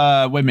 All of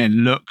her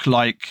women look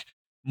like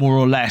more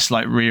or less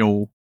like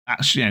real,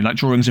 actually, like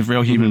drawings of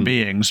real human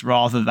beings,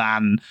 rather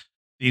than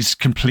these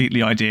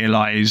completely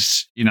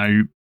idealized,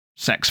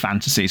 sex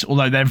fantasies.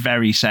 Although they're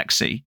very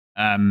sexy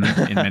in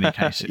many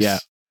cases. Yeah,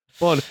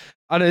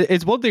 and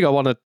it's one thing I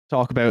want to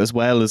talk about as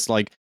well is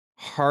like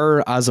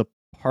her as a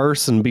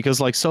person, because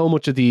like so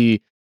much of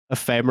the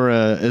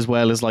ephemera as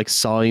well as like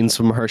signs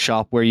from her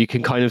shop where you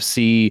can kind of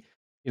see,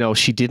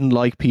 she didn't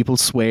like people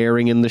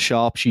swearing in the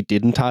shop. She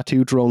didn't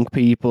tattoo drunk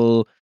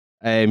people.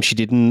 She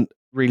didn't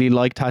really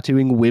like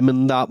tattooing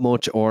women that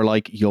much, or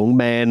like young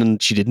men,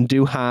 and she didn't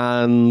do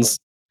hands.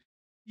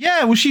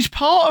 Yeah, well, she's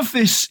part of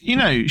this,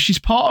 she's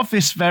part of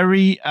this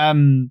very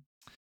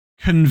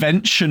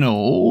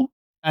conventional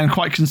and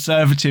quite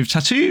conservative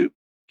tattoo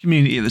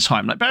community at the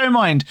time. Like, bear in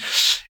mind,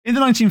 in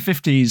the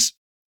 1950s,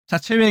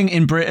 tattooing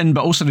in Britain,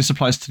 but also this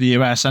applies to the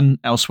US and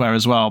elsewhere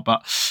as well,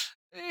 but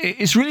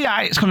it's really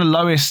at its kind of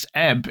lowest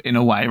ebb in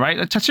a way, right?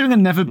 Like, tattooing had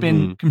never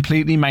been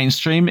completely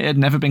mainstream. It had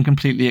never been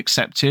completely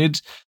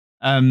accepted.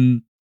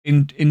 In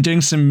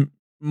doing some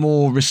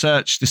more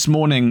research this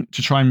morning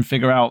to try and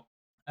figure out,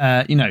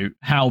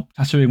 how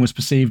tattooing was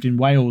perceived in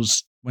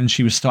Wales when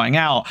she was starting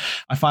out,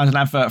 I found an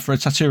advert for a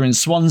tattooer in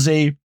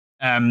Swansea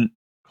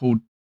called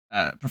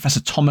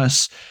Professor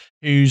Thomas,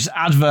 whose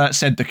advert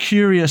said the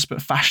curious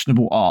but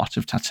fashionable art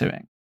of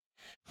tattooing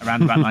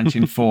around about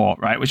 1904,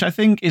 right? Which I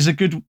think is a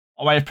good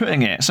way of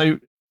putting it. So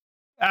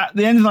at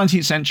the end of the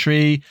 19th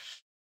century,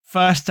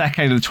 first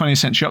decade of the 20th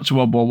century up to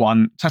World War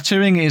I,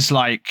 tattooing is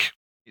like,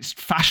 it's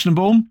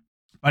fashionable,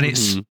 but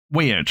it's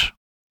weird.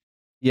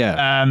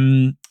 Yeah.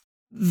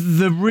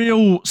 the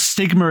real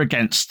stigma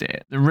against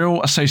it, the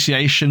real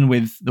association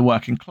with the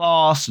working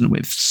class and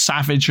with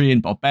savagery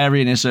and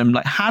barbarianism,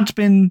 like, had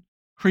been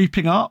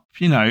creeping up.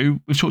 You know,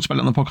 we've talked about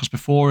it on the podcast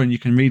before, and you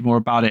can read more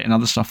about it in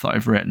other stuff that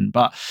I've written.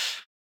 But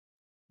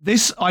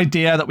this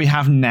idea that we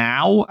have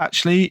now,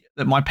 actually,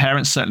 that my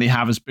parents certainly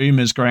have as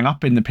boomers growing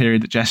up in the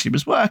period that Jessie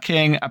was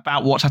working,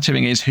 about what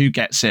tattooing is, who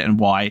gets it, and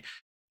why,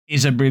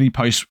 is a really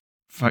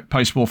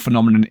post-war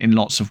phenomenon in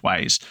lots of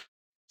ways.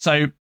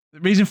 So the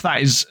reason for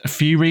that is a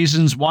few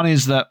reasons. One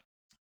is that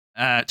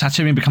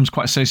tattooing becomes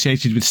quite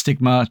associated with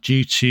stigma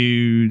due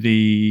to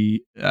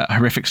the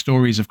horrific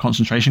stories of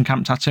concentration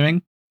camp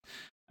tattooing.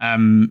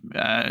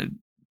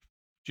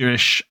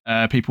 Jewish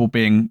people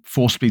being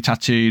forcibly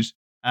tattooed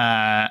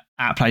at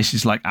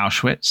places like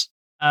Auschwitz.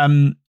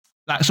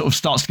 That sort of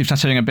starts to give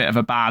tattooing a bit of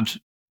a bad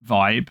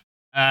vibe.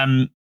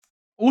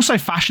 Also,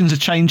 fashions are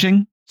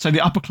changing. So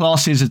the upper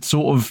classes had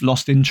sort of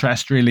lost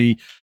interest really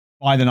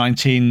by the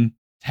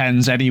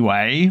 1910s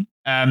anyway.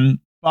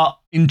 But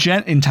in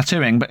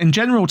tattooing, but in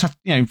general,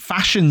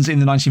 fashions in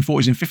the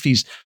 1940s and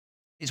 50s,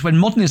 it's when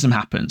modernism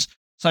happens.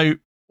 So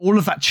all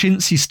of that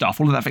chintzy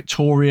stuff, all of that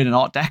Victorian and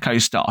Art Deco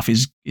stuff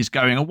is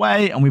going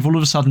away, and we've all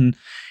of a sudden,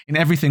 in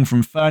everything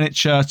from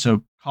furniture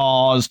to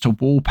cars to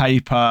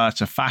wallpaper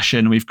to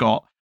fashion, we've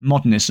got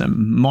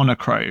modernism,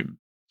 monochrome,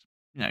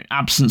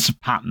 absence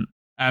of pattern.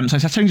 So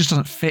tattooing just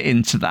doesn't fit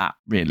into that,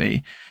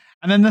 really.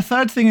 And then the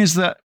third thing is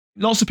that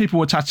lots of people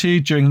were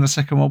tattooed during the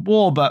Second World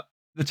War, but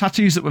the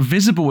tattoos that were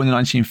visible in the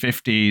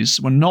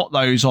 1950s were not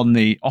those on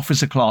the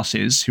officer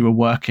classes who were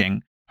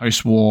working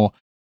post-war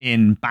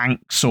in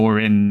banks or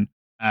in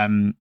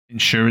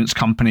insurance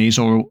companies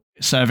or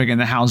serving in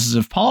the Houses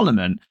of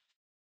Parliament.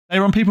 They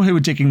were on people who were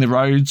digging the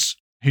roads.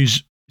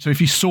 So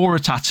if you saw a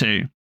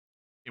tattoo,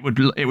 it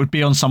would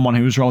be on someone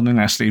who was rolling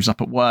their sleeves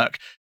up at work,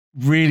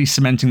 really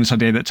cementing this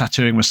idea that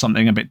tattooing was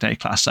something a bit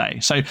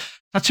déclassé. So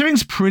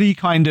tattooing's pretty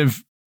kind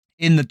of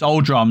in the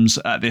doldrums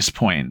at this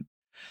point.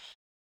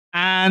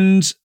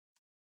 And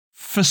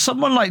for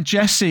someone like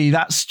Jessie,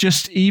 that's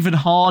just even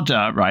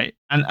harder, right?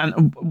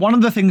 And one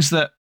of the things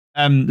that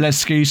Les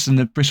Scouse and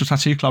the Bristol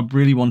Tattoo Club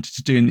really wanted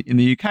to do in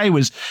the UK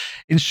was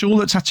ensure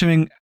that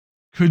tattooing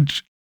could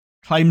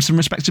claim some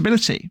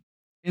respectability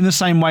in the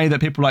same way that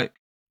people like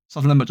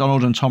Sutherland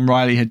MacDonald and Tom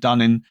Riley had done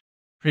in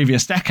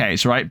previous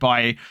decades, right?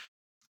 By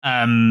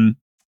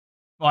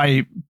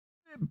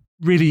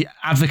really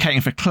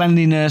advocating for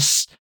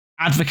cleanliness,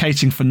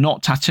 advocating for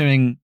not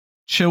tattooing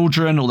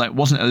children, although it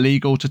wasn't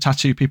illegal to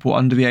tattoo people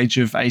under the age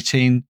of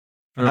 18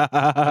 for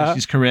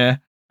his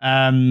career,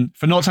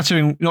 for not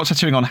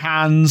tattooing on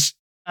hands.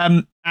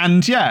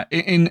 And yeah,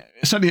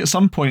 certainly at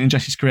some point in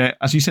Jessie's career,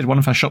 as you said, one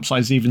of her shop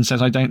signs even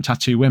says, "I don't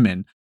tattoo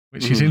women,"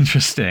 which is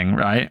interesting,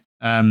 right?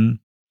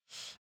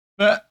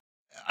 But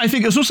I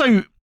think it's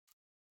also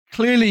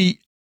clearly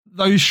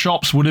those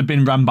shops would have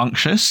been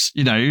rambunctious.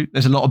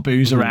 There's a lot of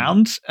booze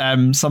around.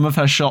 Some of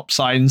her shop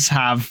signs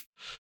have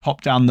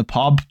 "Pop Down the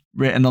Pub"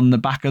 written on the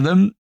back of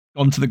them,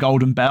 "Gone to the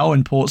Golden Bell"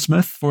 in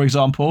Portsmouth, for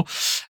example.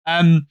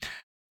 And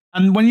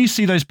when you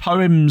see those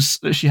poems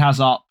that she has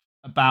up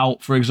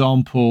about, for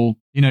example,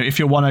 if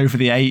you're one over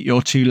the 8,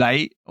 you're too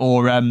late,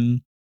 or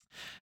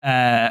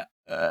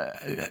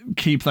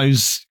keep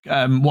those,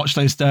 watch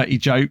those dirty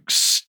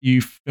jokes,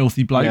 you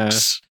filthy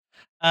blokes.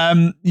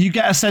 Yeah. You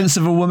get a sense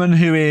of a woman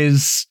who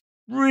is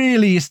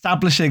really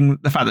establishing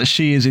the fact that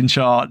she is in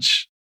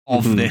charge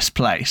of this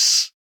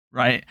place,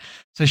 right?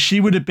 So she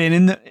would have been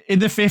in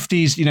the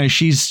 50s.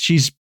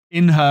 She's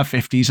in her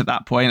 50s at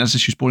that point, as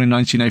she was born in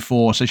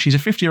 1904. So she's a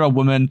 50-year-old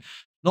woman.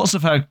 Lots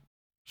of her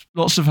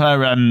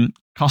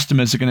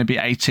customers are going to be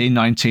 18,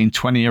 19,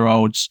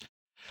 20-year-olds.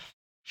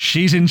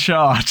 She's in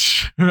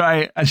charge,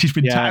 right? And she's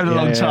been tattooed a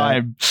long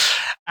time.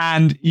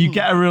 And you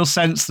get a real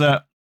sense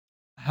that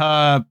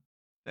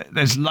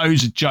there's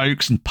loads of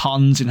jokes and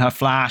puns in her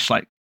flash.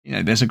 Like,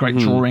 there's a great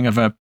drawing of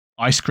a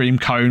ice cream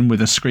cone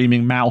with a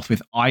screaming mouth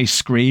with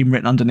 "ice cream"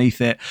 written underneath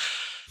it.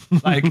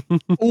 Like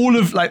all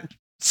of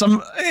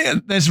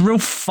there's real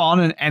fun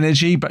and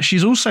energy, but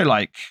she's also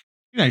like,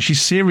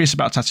 she's serious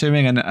about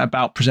tattooing and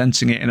about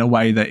presenting it in a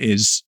way that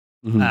is,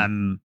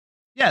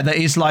 that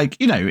is like,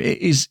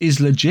 it is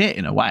legit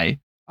in a way.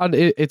 And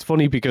it's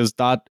funny because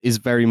that is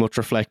very much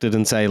reflected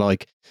in, say,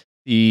 like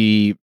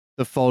the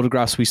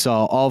photographs we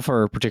saw of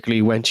her,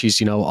 particularly when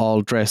she's,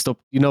 all dressed up.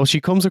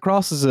 She comes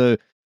across as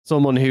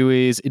someone who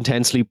is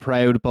intensely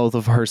proud both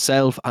of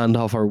herself and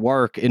of her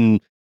work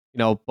in,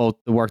 both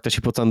the work that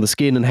she puts on the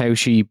skin and how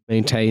she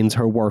maintains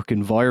her work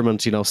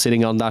environment,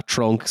 sitting on that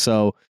trunk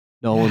so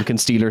no one can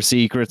steal her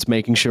secrets,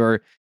 making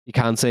sure you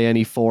can't say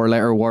any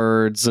 4-letter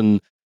words. And,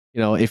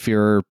 if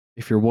you're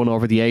 1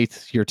 over the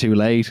 8th, you're too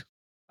late.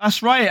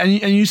 That's right.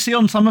 And you see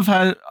on some of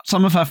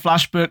her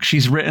flash books,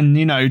 she's written,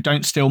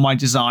 "Don't steal my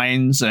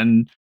designs."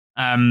 And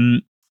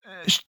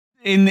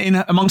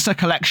in amongst her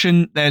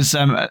collection, there's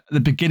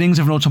the beginnings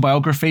of an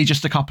autobiography,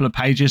 just a couple of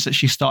pages that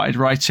she started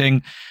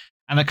writing,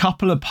 and a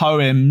couple of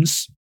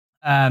poems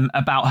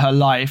about her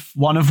life,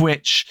 one of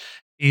which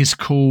is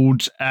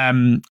called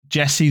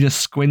Jessie the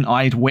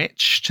Squint-Eyed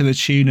Witch, to the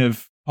tune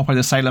of Popeye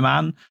the Sailor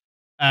Man,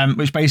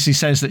 which basically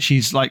says that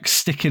she's like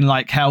sticking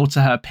like hell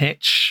to her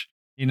pitch.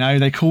 You know,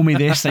 they call me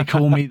this, they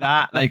call me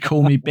that, they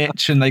call me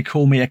bitch, and they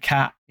call me a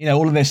cat. You know,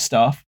 all of this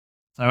stuff.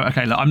 So,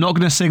 okay, look, I'm not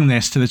going to sing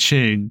this to the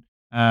tune.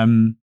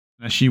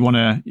 Unless you want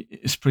to,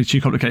 it's pretty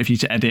too complicated for you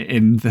to edit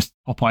in the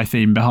Popeye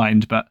theme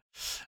behind. But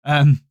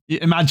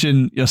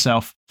imagine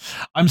yourself.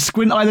 I'm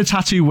Squint Eye the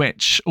Tattoo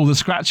Witch. All the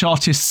scratch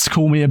artists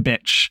call me a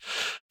bitch.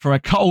 For I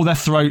cut all their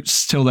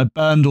throats till they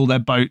burned all their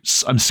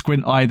boats. I'm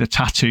Squint Eye the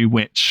Tattoo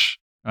Witch.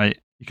 Right?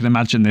 You can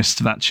imagine this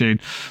to that tune.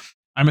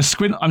 I'm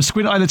Squint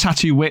Eye the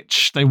Tattoo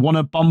Witch. They want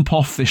to bump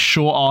off this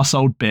short arse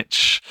old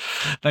bitch.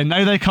 They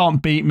know they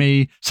can't beat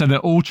me, so they're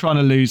all trying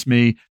to lose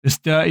me. This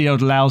dirty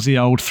old lousy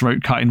old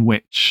throat cutting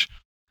witch.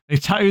 They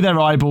tattoo their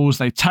eyeballs,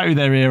 they tattoo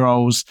their ear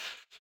holes.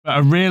 But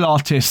a real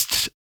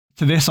artist,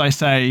 to this I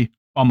say,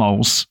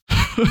 bumholes.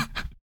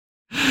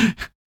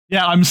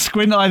 Yeah, I'm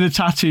Squint Eye the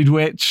Tattooed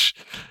Witch.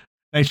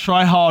 They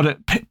try hard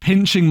at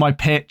pinching my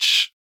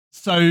pitch.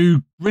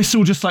 So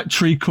bristle just like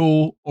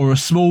treacle or a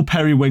small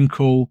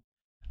periwinkle.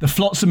 The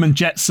flotsam and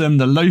jetsam,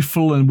 the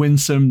loathful and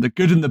winsome, the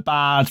good and the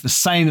bad, the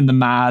sane and the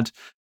mad.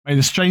 May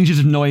the strangers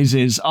of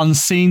noises,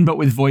 unseen but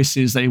with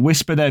voices, they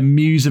whisper their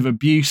muse of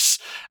abuse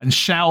and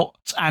shout,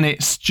 and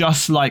it's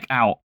just like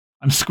out.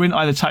 I'm Squint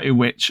Eye the Tattoo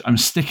Witch. I'm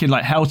sticking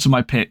like hell to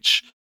my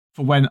pitch.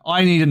 For when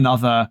I need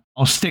another,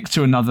 I'll stick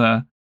to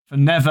another. For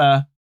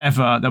never,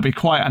 ever, there'll be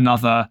quite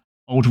another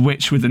old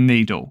witch with a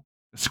needle.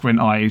 The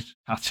squint-eyed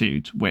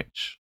tattooed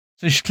witch.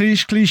 So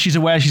clearly she's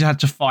aware she's had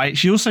to fight.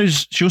 She also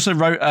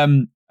wrote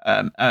an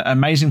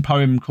amazing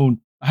poem called,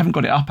 I haven't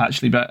got it up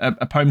actually, but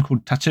a poem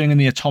called Tattooing in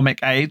the Atomic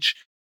Age,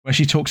 where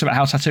she talks about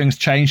how tattooing has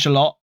changed a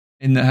lot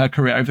in her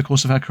career, over the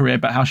course of her career,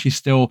 but how she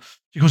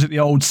calls it the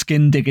old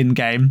skin digging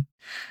game.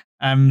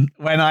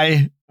 When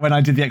I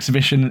did the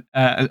exhibition,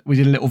 we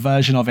did a little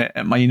version of it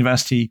at my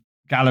university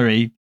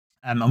gallery,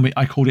 and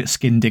I called it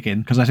skin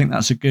digging because I think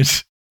that's a good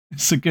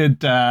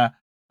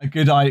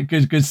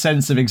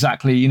sense of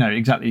exactly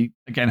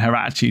again her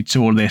attitude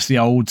to all this, the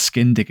old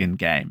skin digging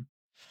game.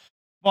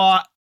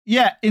 But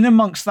yeah, in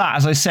amongst that,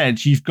 as I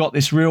said, you've got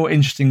this real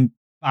interesting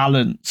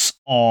balance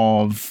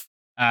of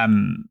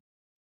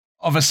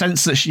a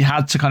sense that she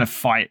had to kind of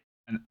fight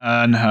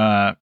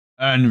and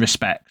earn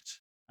respect.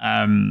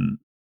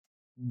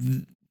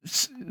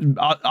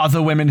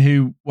 Other women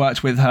who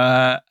worked with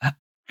her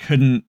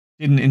didn't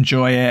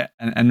enjoy it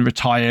and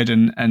retired,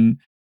 and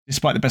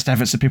despite the best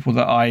efforts of people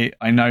that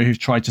I know who've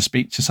tried to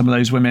speak to some of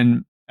those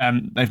women,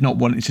 they've not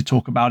wanted to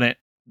talk about it.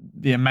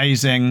 The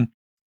amazing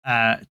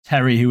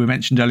Terry, who we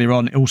mentioned earlier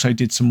on, also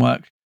did some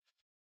work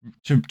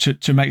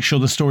to make sure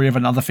the story of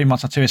another female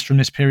tattooist from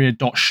this period,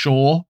 Dot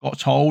Shaw, got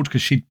told,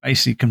 because she'd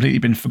basically completely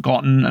been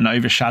forgotten and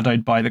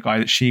overshadowed by the guy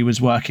that she was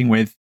working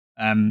with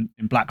in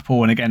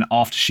Blackpool. And again,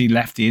 after she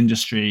left the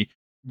industry,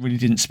 really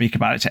didn't speak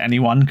about it to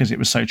anyone because it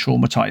was so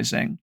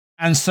traumatizing.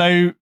 And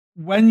so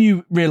when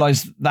you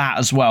realize that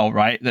as well,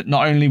 right, that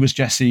not only was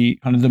Jessie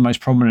kind of the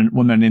most prominent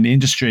woman in the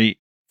industry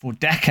for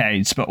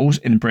decades, but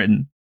also in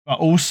Britain, but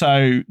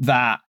also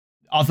that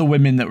other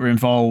women that were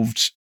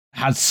involved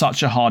had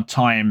such a hard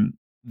time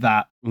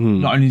that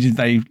not only did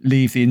they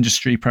leave the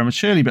industry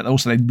prematurely, but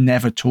also they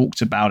never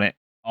talked about it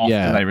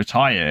after they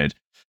retired.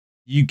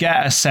 You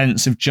get a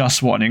sense of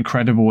just what an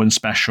incredible and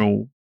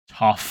special,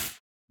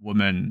 tough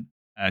woman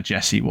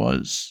Jessie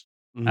was.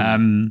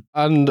 And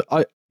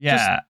I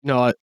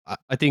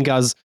think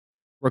as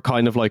we're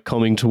kind of like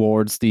coming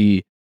towards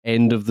the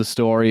end of the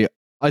story,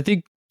 I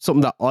think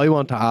something that I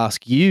want to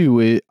ask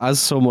you, as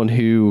someone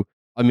who,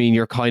 I mean,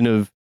 you're kind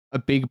of a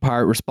big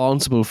part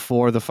responsible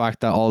for the fact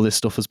that all this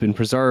stuff has been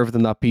preserved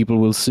and that people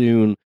will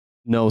soon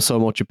know so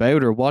much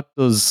about her. What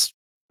does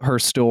her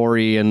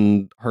story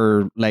and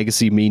her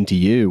legacy mean to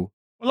you?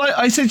 Well, like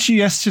I said to you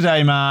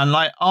yesterday, man,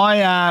 like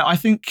I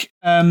think,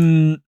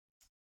 on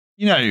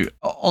the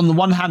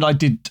one hand, I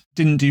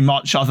didn't do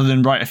much other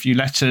than write a few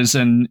letters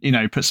and,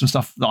 put some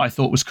stuff that I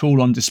thought was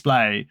cool on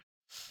display.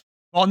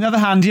 But on the other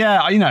hand,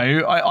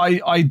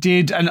 I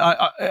did.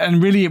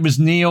 And really it was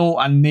Neil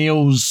and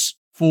Neil's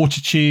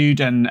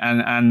fortitude and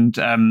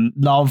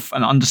love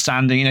and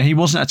understanding. He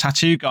wasn't a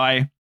tattoo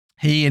guy.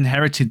 He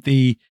inherited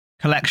the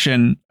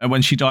collection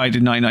when she died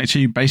in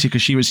 1992, basically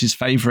because she was his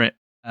favorite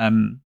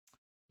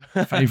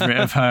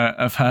of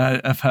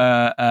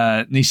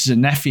her nieces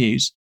and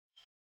nephews.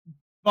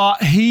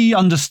 But he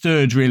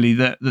understood really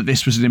that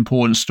this was an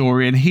important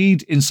story, and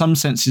he'd in some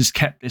senses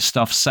kept this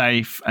stuff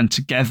safe and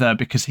together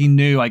because he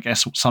knew, I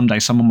guess, someday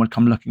someone would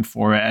come looking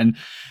for it. And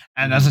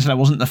as I said, I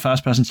wasn't the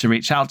first person to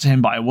reach out to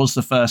him, but I was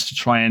the first to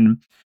try and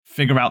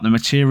figure out the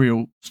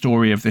material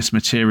story of this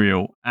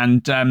material.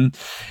 And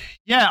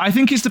I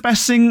think it's the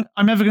best thing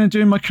I'm ever going to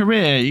do in my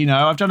career.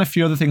 I've done a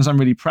few other things I'm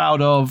really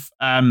proud of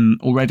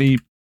already.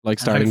 Like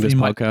starting this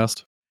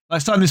podcast.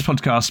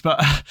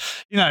 But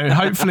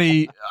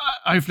hopefully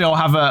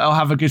I'll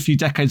have a good few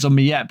decades on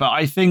me yet. But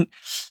I think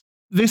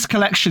this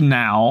collection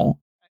now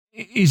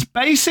is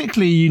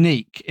basically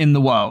unique in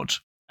the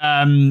world.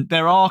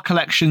 There are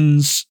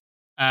collections,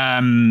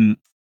 for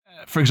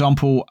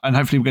example, and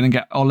hopefully we're going to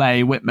get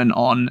Ole Whitman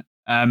on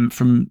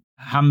from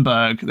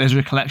Hamburg. There's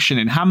a collection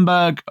in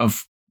Hamburg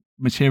of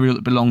material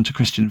that belonged to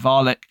Christian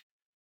Varlick.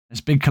 There's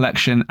a big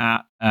collection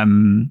at a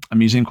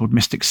museum called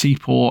Mystic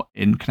Seaport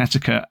in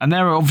Connecticut. And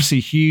there are obviously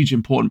huge,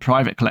 important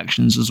private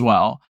collections as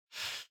well.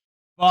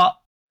 But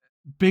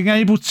being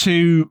able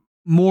to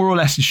more or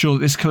less ensure that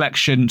this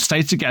collection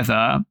stayed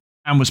together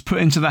and was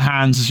put into the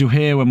hands, as you'll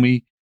hear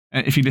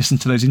if you listen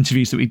to those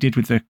interviews that we did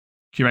with the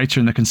curator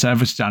and the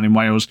conservator down in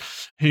Wales,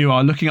 who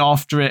are looking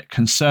after it,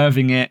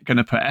 conserving it, going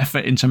to put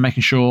effort into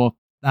making sure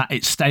that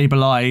it's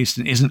stabilized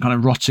and isn't kind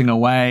of rotting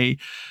away.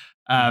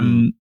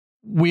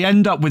 We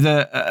end up with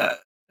the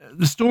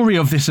story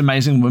of this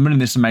amazing woman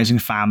and this amazing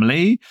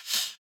family,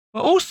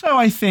 but also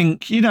I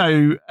think,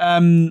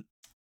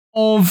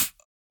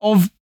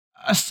 of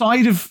a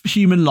side of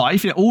human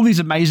life, all these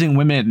amazing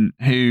women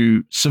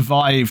who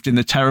survived in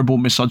the terrible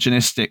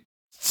misogynistic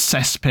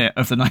cesspit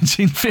of the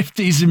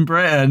 1950s in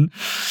Britain.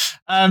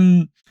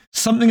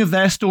 Something of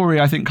their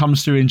story, I think,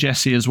 comes through in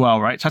Jessie as well,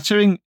 right?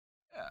 Tattooing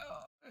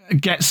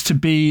gets to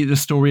be the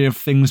story of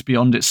things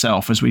beyond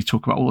itself, as we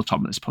talk about all the time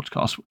on this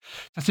podcast.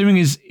 Tattooing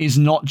is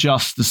not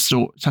just the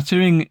story.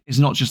 Tattooing is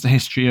not just the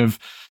history of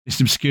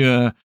this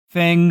obscure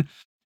thing,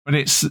 but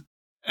it's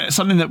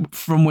something that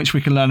from which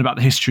we can learn about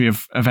the history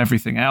of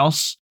everything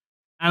else.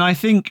 And I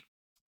think,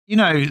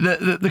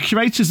 the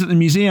curators at the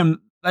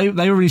museum, they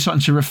were really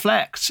starting to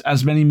reflect,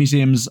 as many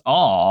museums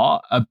are,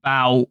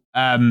 about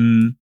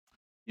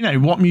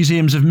what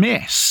museums have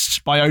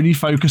missed by only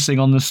focusing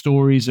on the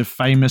stories of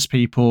famous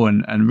people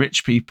and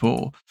rich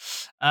people,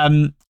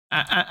 and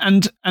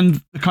the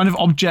kind of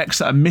objects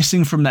that are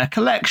missing from their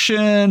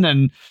collection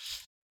and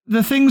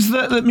the things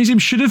that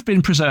museums should have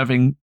been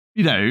preserving.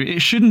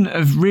 It shouldn't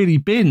have really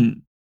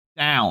been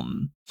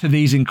down to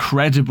these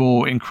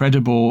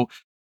incredible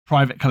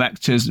private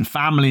collectors and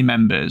family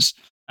members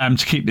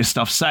to keep this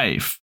stuff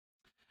safe.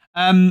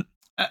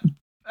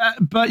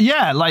 But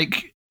yeah,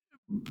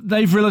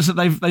 they've realized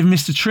that they've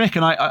missed a trick,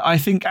 and I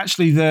think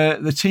actually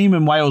the team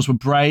in Wales were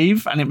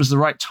brave, and it was the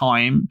right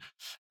time.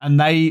 And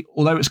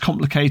although it's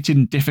complicated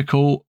and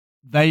difficult,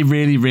 they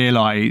really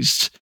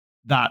realized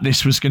that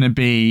this was going to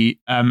be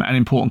an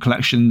important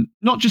collection,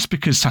 not just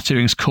because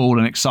tattooing is cool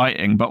and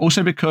exciting, but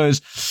also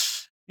because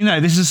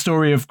this is a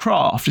story of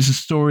craft. It's a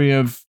story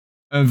of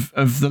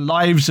the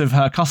lives of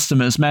her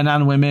customers, men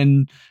and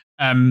women,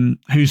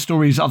 whose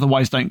stories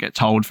otherwise don't get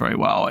told very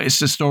well. It's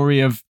a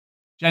story of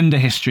gender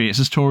history. It's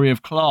a story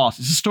of class.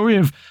 It's a story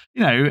of,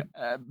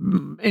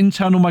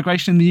 internal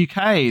migration in the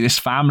UK, this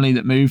family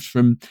that moved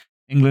from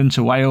England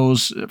to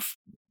Wales,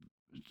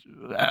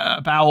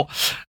 about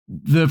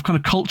the kind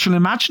of cultural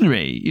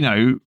imaginary,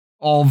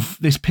 of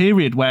this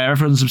period where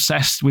everyone's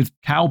obsessed with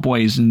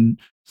cowboys and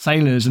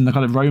sailors and the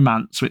kind of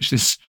romance, which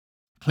this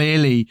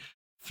clearly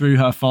through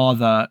her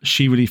father,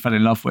 she really fell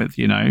in love with,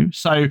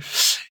 So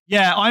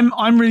yeah,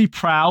 I'm really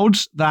proud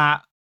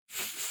that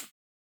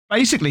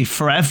basically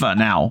forever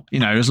now,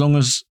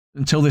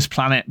 until this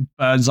planet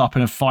burns up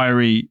in a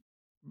fiery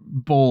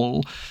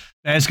ball,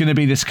 there's going to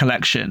be this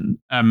collection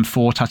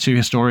for tattoo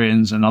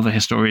historians and other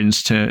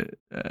historians to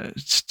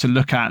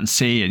look at and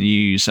see and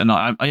use. And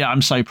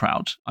I'm so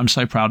proud. I'm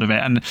so proud of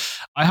it. And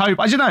I hope,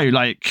 I don't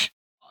know,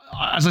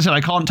 as I said,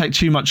 I can't take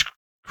too much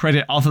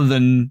credit other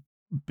than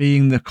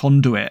being the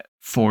conduit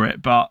for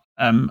it. But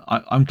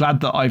I'm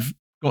glad that I've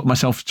got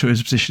myself to a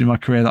position in my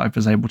career that I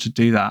was able to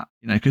do that,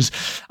 because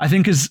I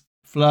think as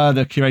Fleur,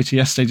 the curator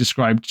yesterday,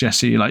 described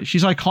Jessie,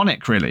 she's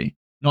iconic, really,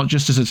 not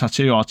just as a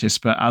tattoo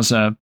artist, but as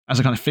a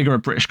kind of figure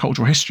of British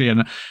cultural history.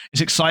 And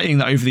it's exciting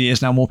that over the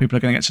years now more people are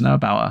going to get to know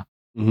about her.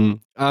 Mm-hmm.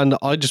 And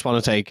I just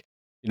want to take,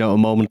 a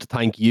moment to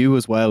thank you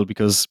as well,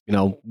 because,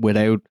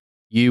 without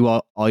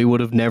you, I would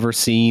have never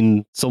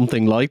seen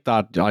something like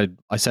that.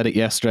 I said it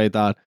yesterday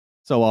that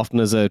so often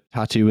as a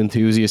tattoo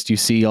enthusiast, you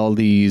see all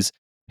these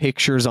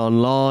pictures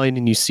online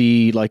and you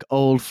see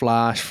old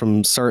flash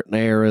from certain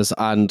eras,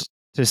 and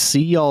to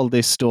see all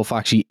this stuff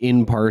actually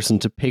in person,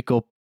 to pick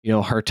up,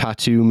 her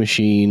tattoo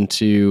machine,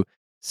 to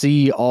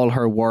see all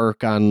her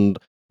work and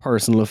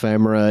personal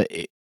ephemera,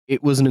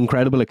 it was an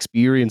incredible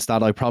experience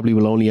that I probably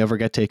will only ever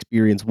get to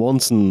experience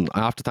once, and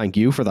I have to thank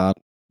you for that.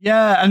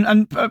 Yeah,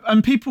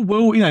 and people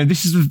will,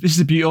 this is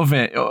the beauty of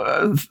it.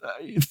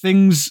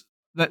 Things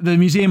that the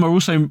museum are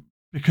also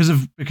because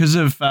of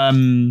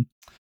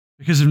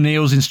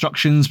Neil's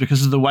instructions,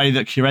 because of the way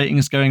that curating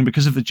is going,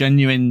 because of the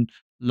genuine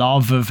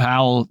love of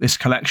how this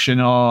collection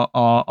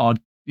are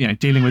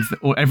dealing with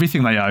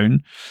everything they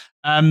own.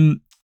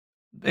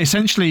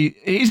 Essentially,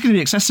 it is going to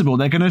be accessible.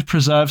 They're going to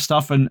preserve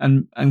stuff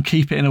and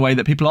keep it in a way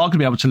that people are going to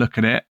be able to look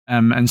at it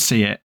and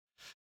see it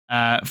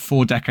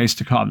for decades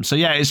to come. So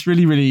yeah, it's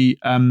really, really,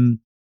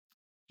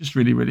 just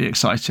really, really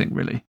exciting.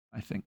 Really,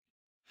 I think.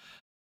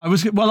 I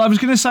was going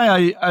to say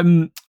I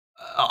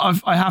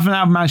haven't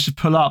now managed to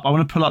pull up. I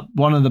want to pull up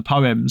one of the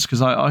poems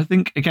because I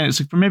think again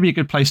it's maybe a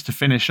good place to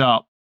finish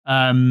up.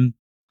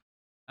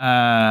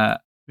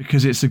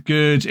 Because it's a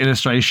good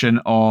illustration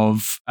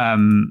of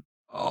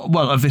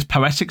of this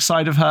poetic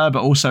side of her,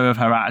 but also of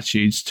her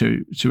attitudes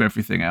to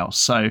everything else.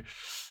 So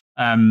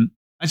I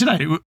don't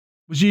know.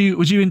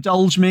 would you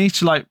indulge me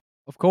to like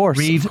Of course.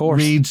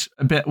 read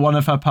a bit one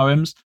of her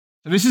poems?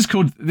 So this is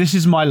called "This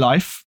Is My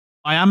Life."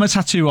 I am a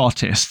tattoo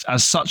artist.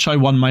 As such, I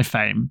won my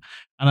fame,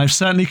 and I've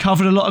certainly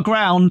covered a lot of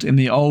ground in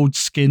the old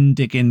skin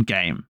digging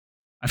game.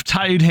 I've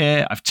tattooed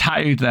here, I've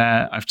tattooed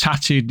there, I've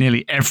tattooed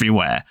nearly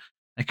everywhere.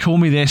 They call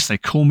me this, they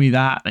call me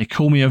that, they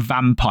call me a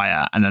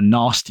vampire and a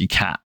nasty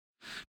cat.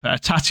 But a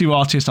tattoo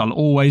artist I'll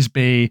always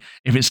be.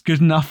 If it's good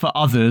enough for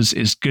others,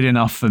 it's good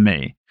enough for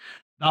me.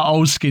 That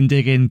old skin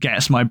digging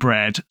gets my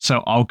bread,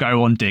 so I'll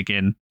go on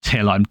digging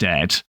till I'm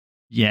dead.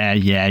 Yeah,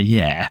 yeah,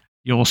 yeah.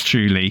 Yours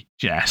truly,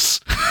 Jess.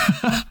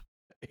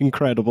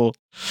 Incredible.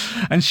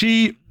 And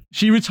she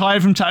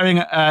retired from tattooing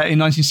in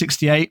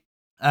 1968.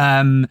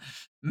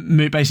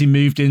 Basically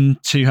moved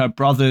into her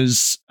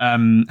brother's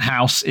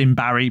house in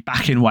Barry,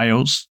 back in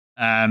Wales,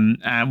 and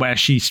where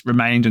she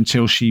remained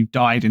until she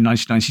died in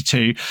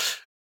 1992.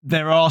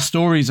 There are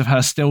stories of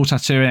her still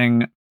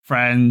tattooing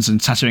friends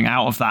and tattooing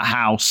out of that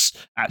house,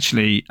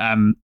 actually,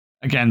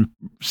 again,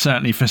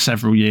 certainly for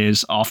several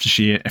years after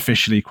she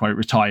officially, quote,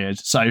 retired.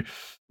 So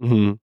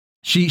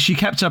she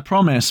kept her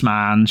promise,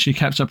 man. She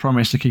kept her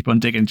promise to keep on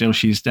digging till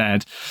she's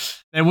dead.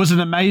 There was an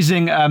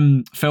amazing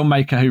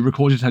filmmaker who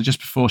recorded her just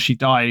before she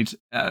died.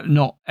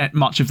 Not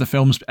much of the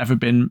film's ever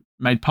been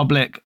made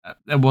public.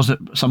 There was at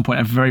some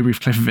point a very brief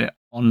clip of it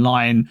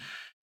online.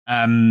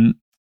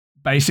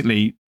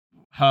 Basically,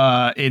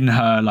 her in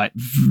her like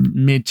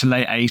mid to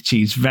late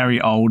 80s, very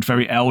old,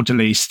 very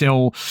elderly,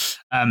 still,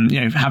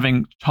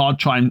 having hard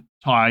time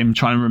trying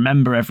to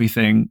remember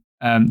everything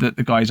that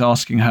the guy's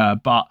asking her,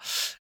 but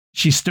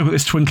she's still got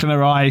this twinkle in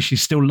her eye.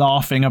 She's still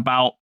laughing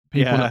about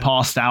people that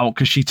passed out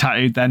because she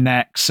tattooed their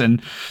necks, and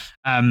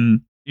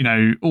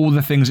all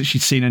the things that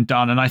she's seen and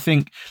done. And I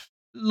think,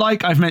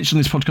 like I've mentioned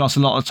in this podcast a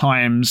lot of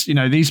times,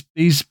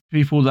 these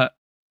people that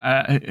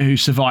who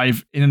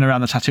survive in and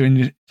around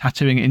the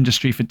tattooing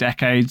industry for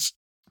decades,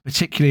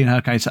 particularly in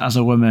her case as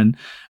a woman,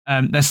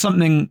 there's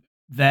something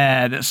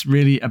there that's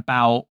really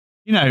about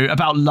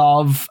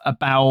love,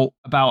 about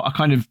a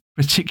kind of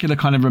particular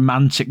kind of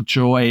romantic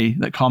joy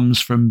that comes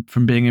from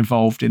being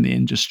involved in the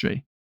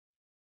industry.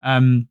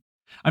 There's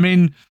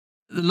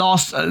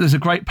a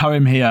great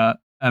poem here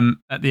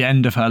at the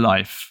end of her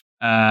life,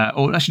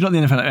 or actually not the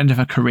end of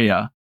her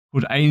career,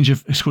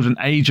 it's called An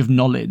Age of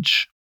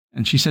Knowledge.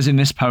 And she says in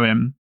this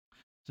poem,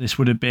 this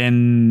would have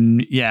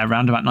been,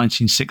 around about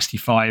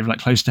 1965, like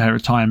close to her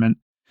retirement.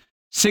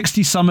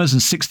 60 summers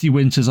and 60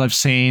 winters I've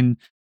seen,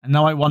 and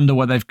now I wonder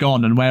where they've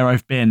gone and where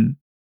I've been.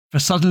 For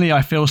suddenly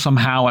I feel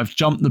somehow I've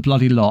jumped the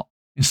bloody lot.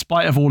 In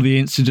spite of all the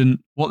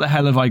incident, what the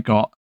hell have I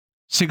got?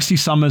 60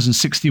 summers and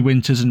 60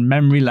 winters in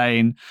memory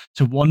lane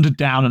to wander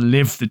down and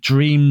live the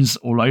dreams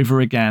all over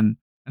again,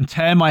 and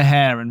tear my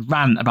hair and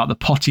rant about the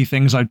potty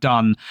things I've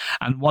done,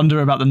 and wonder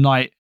about the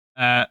night,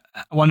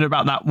 wonder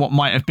about that, what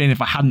might have been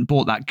if I hadn't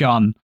bought that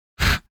gun.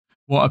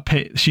 What a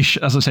pity.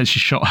 As I said, she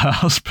shot her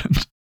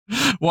husband.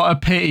 What a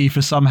pity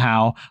for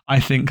somehow I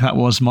think that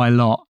was my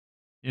lot,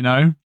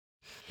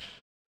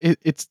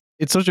 It's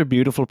such a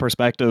beautiful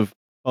perspective,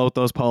 both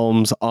those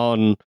poems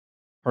on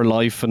her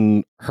life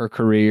and her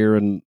career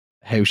and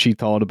how she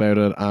thought about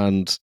it.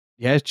 And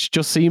it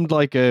just seemed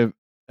like an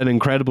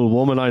incredible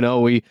woman. I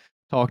know we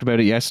talked about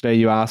it yesterday.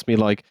 You asked me,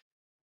 like,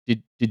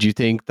 did you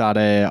think that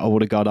I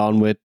would have got on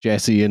with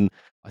Jessie? And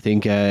I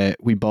think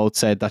we both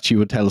said that she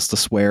would tell us to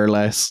swear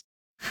less.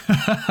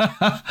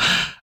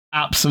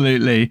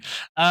 Absolutely.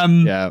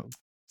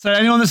 So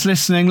anyone that's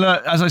listening,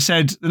 look, as I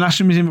said, the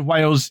National Museum of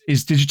Wales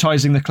is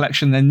digitising the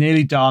collection. They're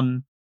nearly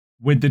done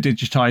with the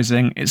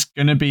digitising. It's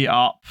going to be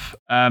up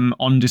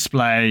on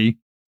display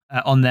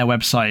on their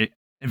website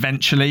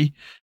eventually,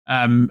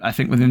 I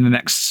think within the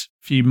next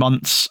few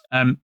months.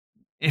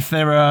 If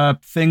there are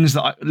things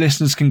that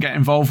listeners can get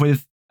involved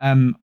with,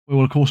 we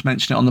will, of course,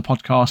 mention it on the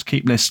podcast.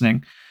 Keep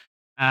listening.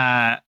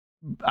 At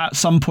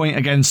some point,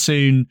 again,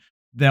 soon,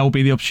 there'll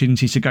be the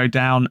opportunity to go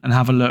down and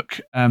have a look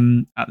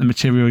at the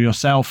material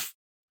yourself.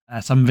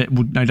 Some of it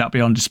would no doubt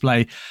be on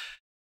display.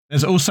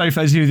 There's also,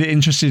 for those of you that are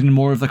interested in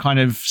more of the kind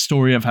of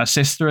story of her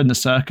sister and the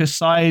circus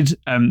side,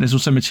 there's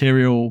also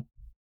material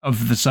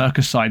of the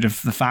circus side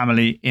of the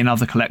family in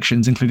other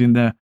collections, including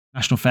the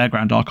National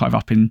Fairground Archive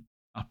up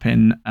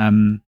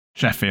in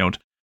Sheffield.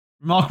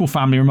 Remarkable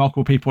family,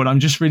 remarkable people, and I'm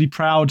just really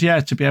proud,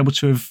 to be able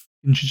to have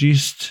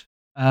introduced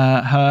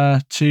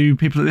her to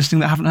people that are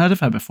listening that haven't heard of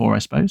her before, I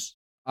suppose.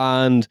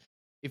 And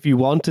if you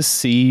want to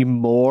see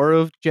more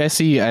of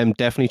Jessie,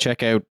 definitely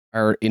check out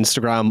our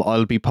Instagram.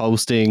 I'll be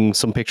posting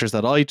some pictures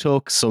that I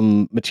took,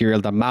 some material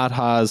that Matt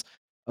has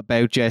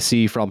about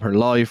Jessie from her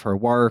life, her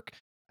work.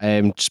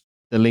 The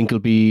link will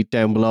be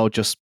down below.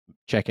 Just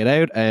check it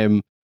out.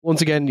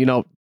 Once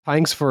again,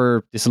 thanks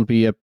this will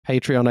be a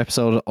Patreon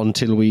episode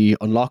until we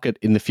unlock it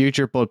in the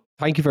future. But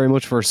thank you very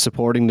much for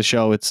supporting the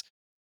show. It's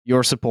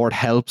your support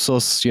helps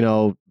us,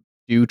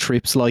 do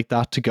trips like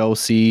that to go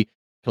see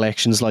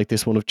collections like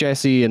this one of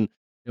Jessie, and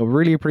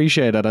really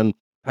appreciate it. And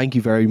thank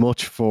you very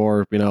much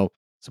for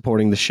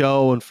supporting the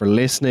show and for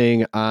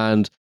listening.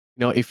 And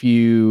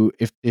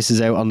if this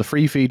is out on the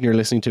free feed and you're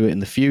listening to it in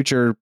the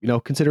future,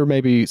 consider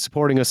maybe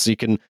supporting us so you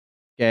can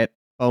get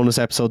bonus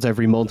episodes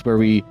every month where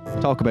we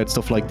talk about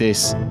stuff like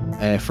this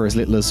for as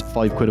little as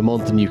 £5 a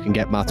month, and you can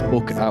get Matt's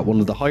book at one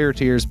of the higher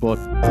tiers. But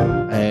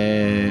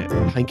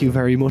thank you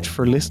very much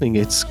for listening.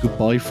 It's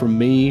goodbye from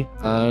me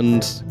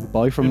and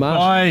goodbye from Matt.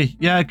 Bye.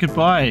 Yeah,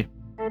 goodbye.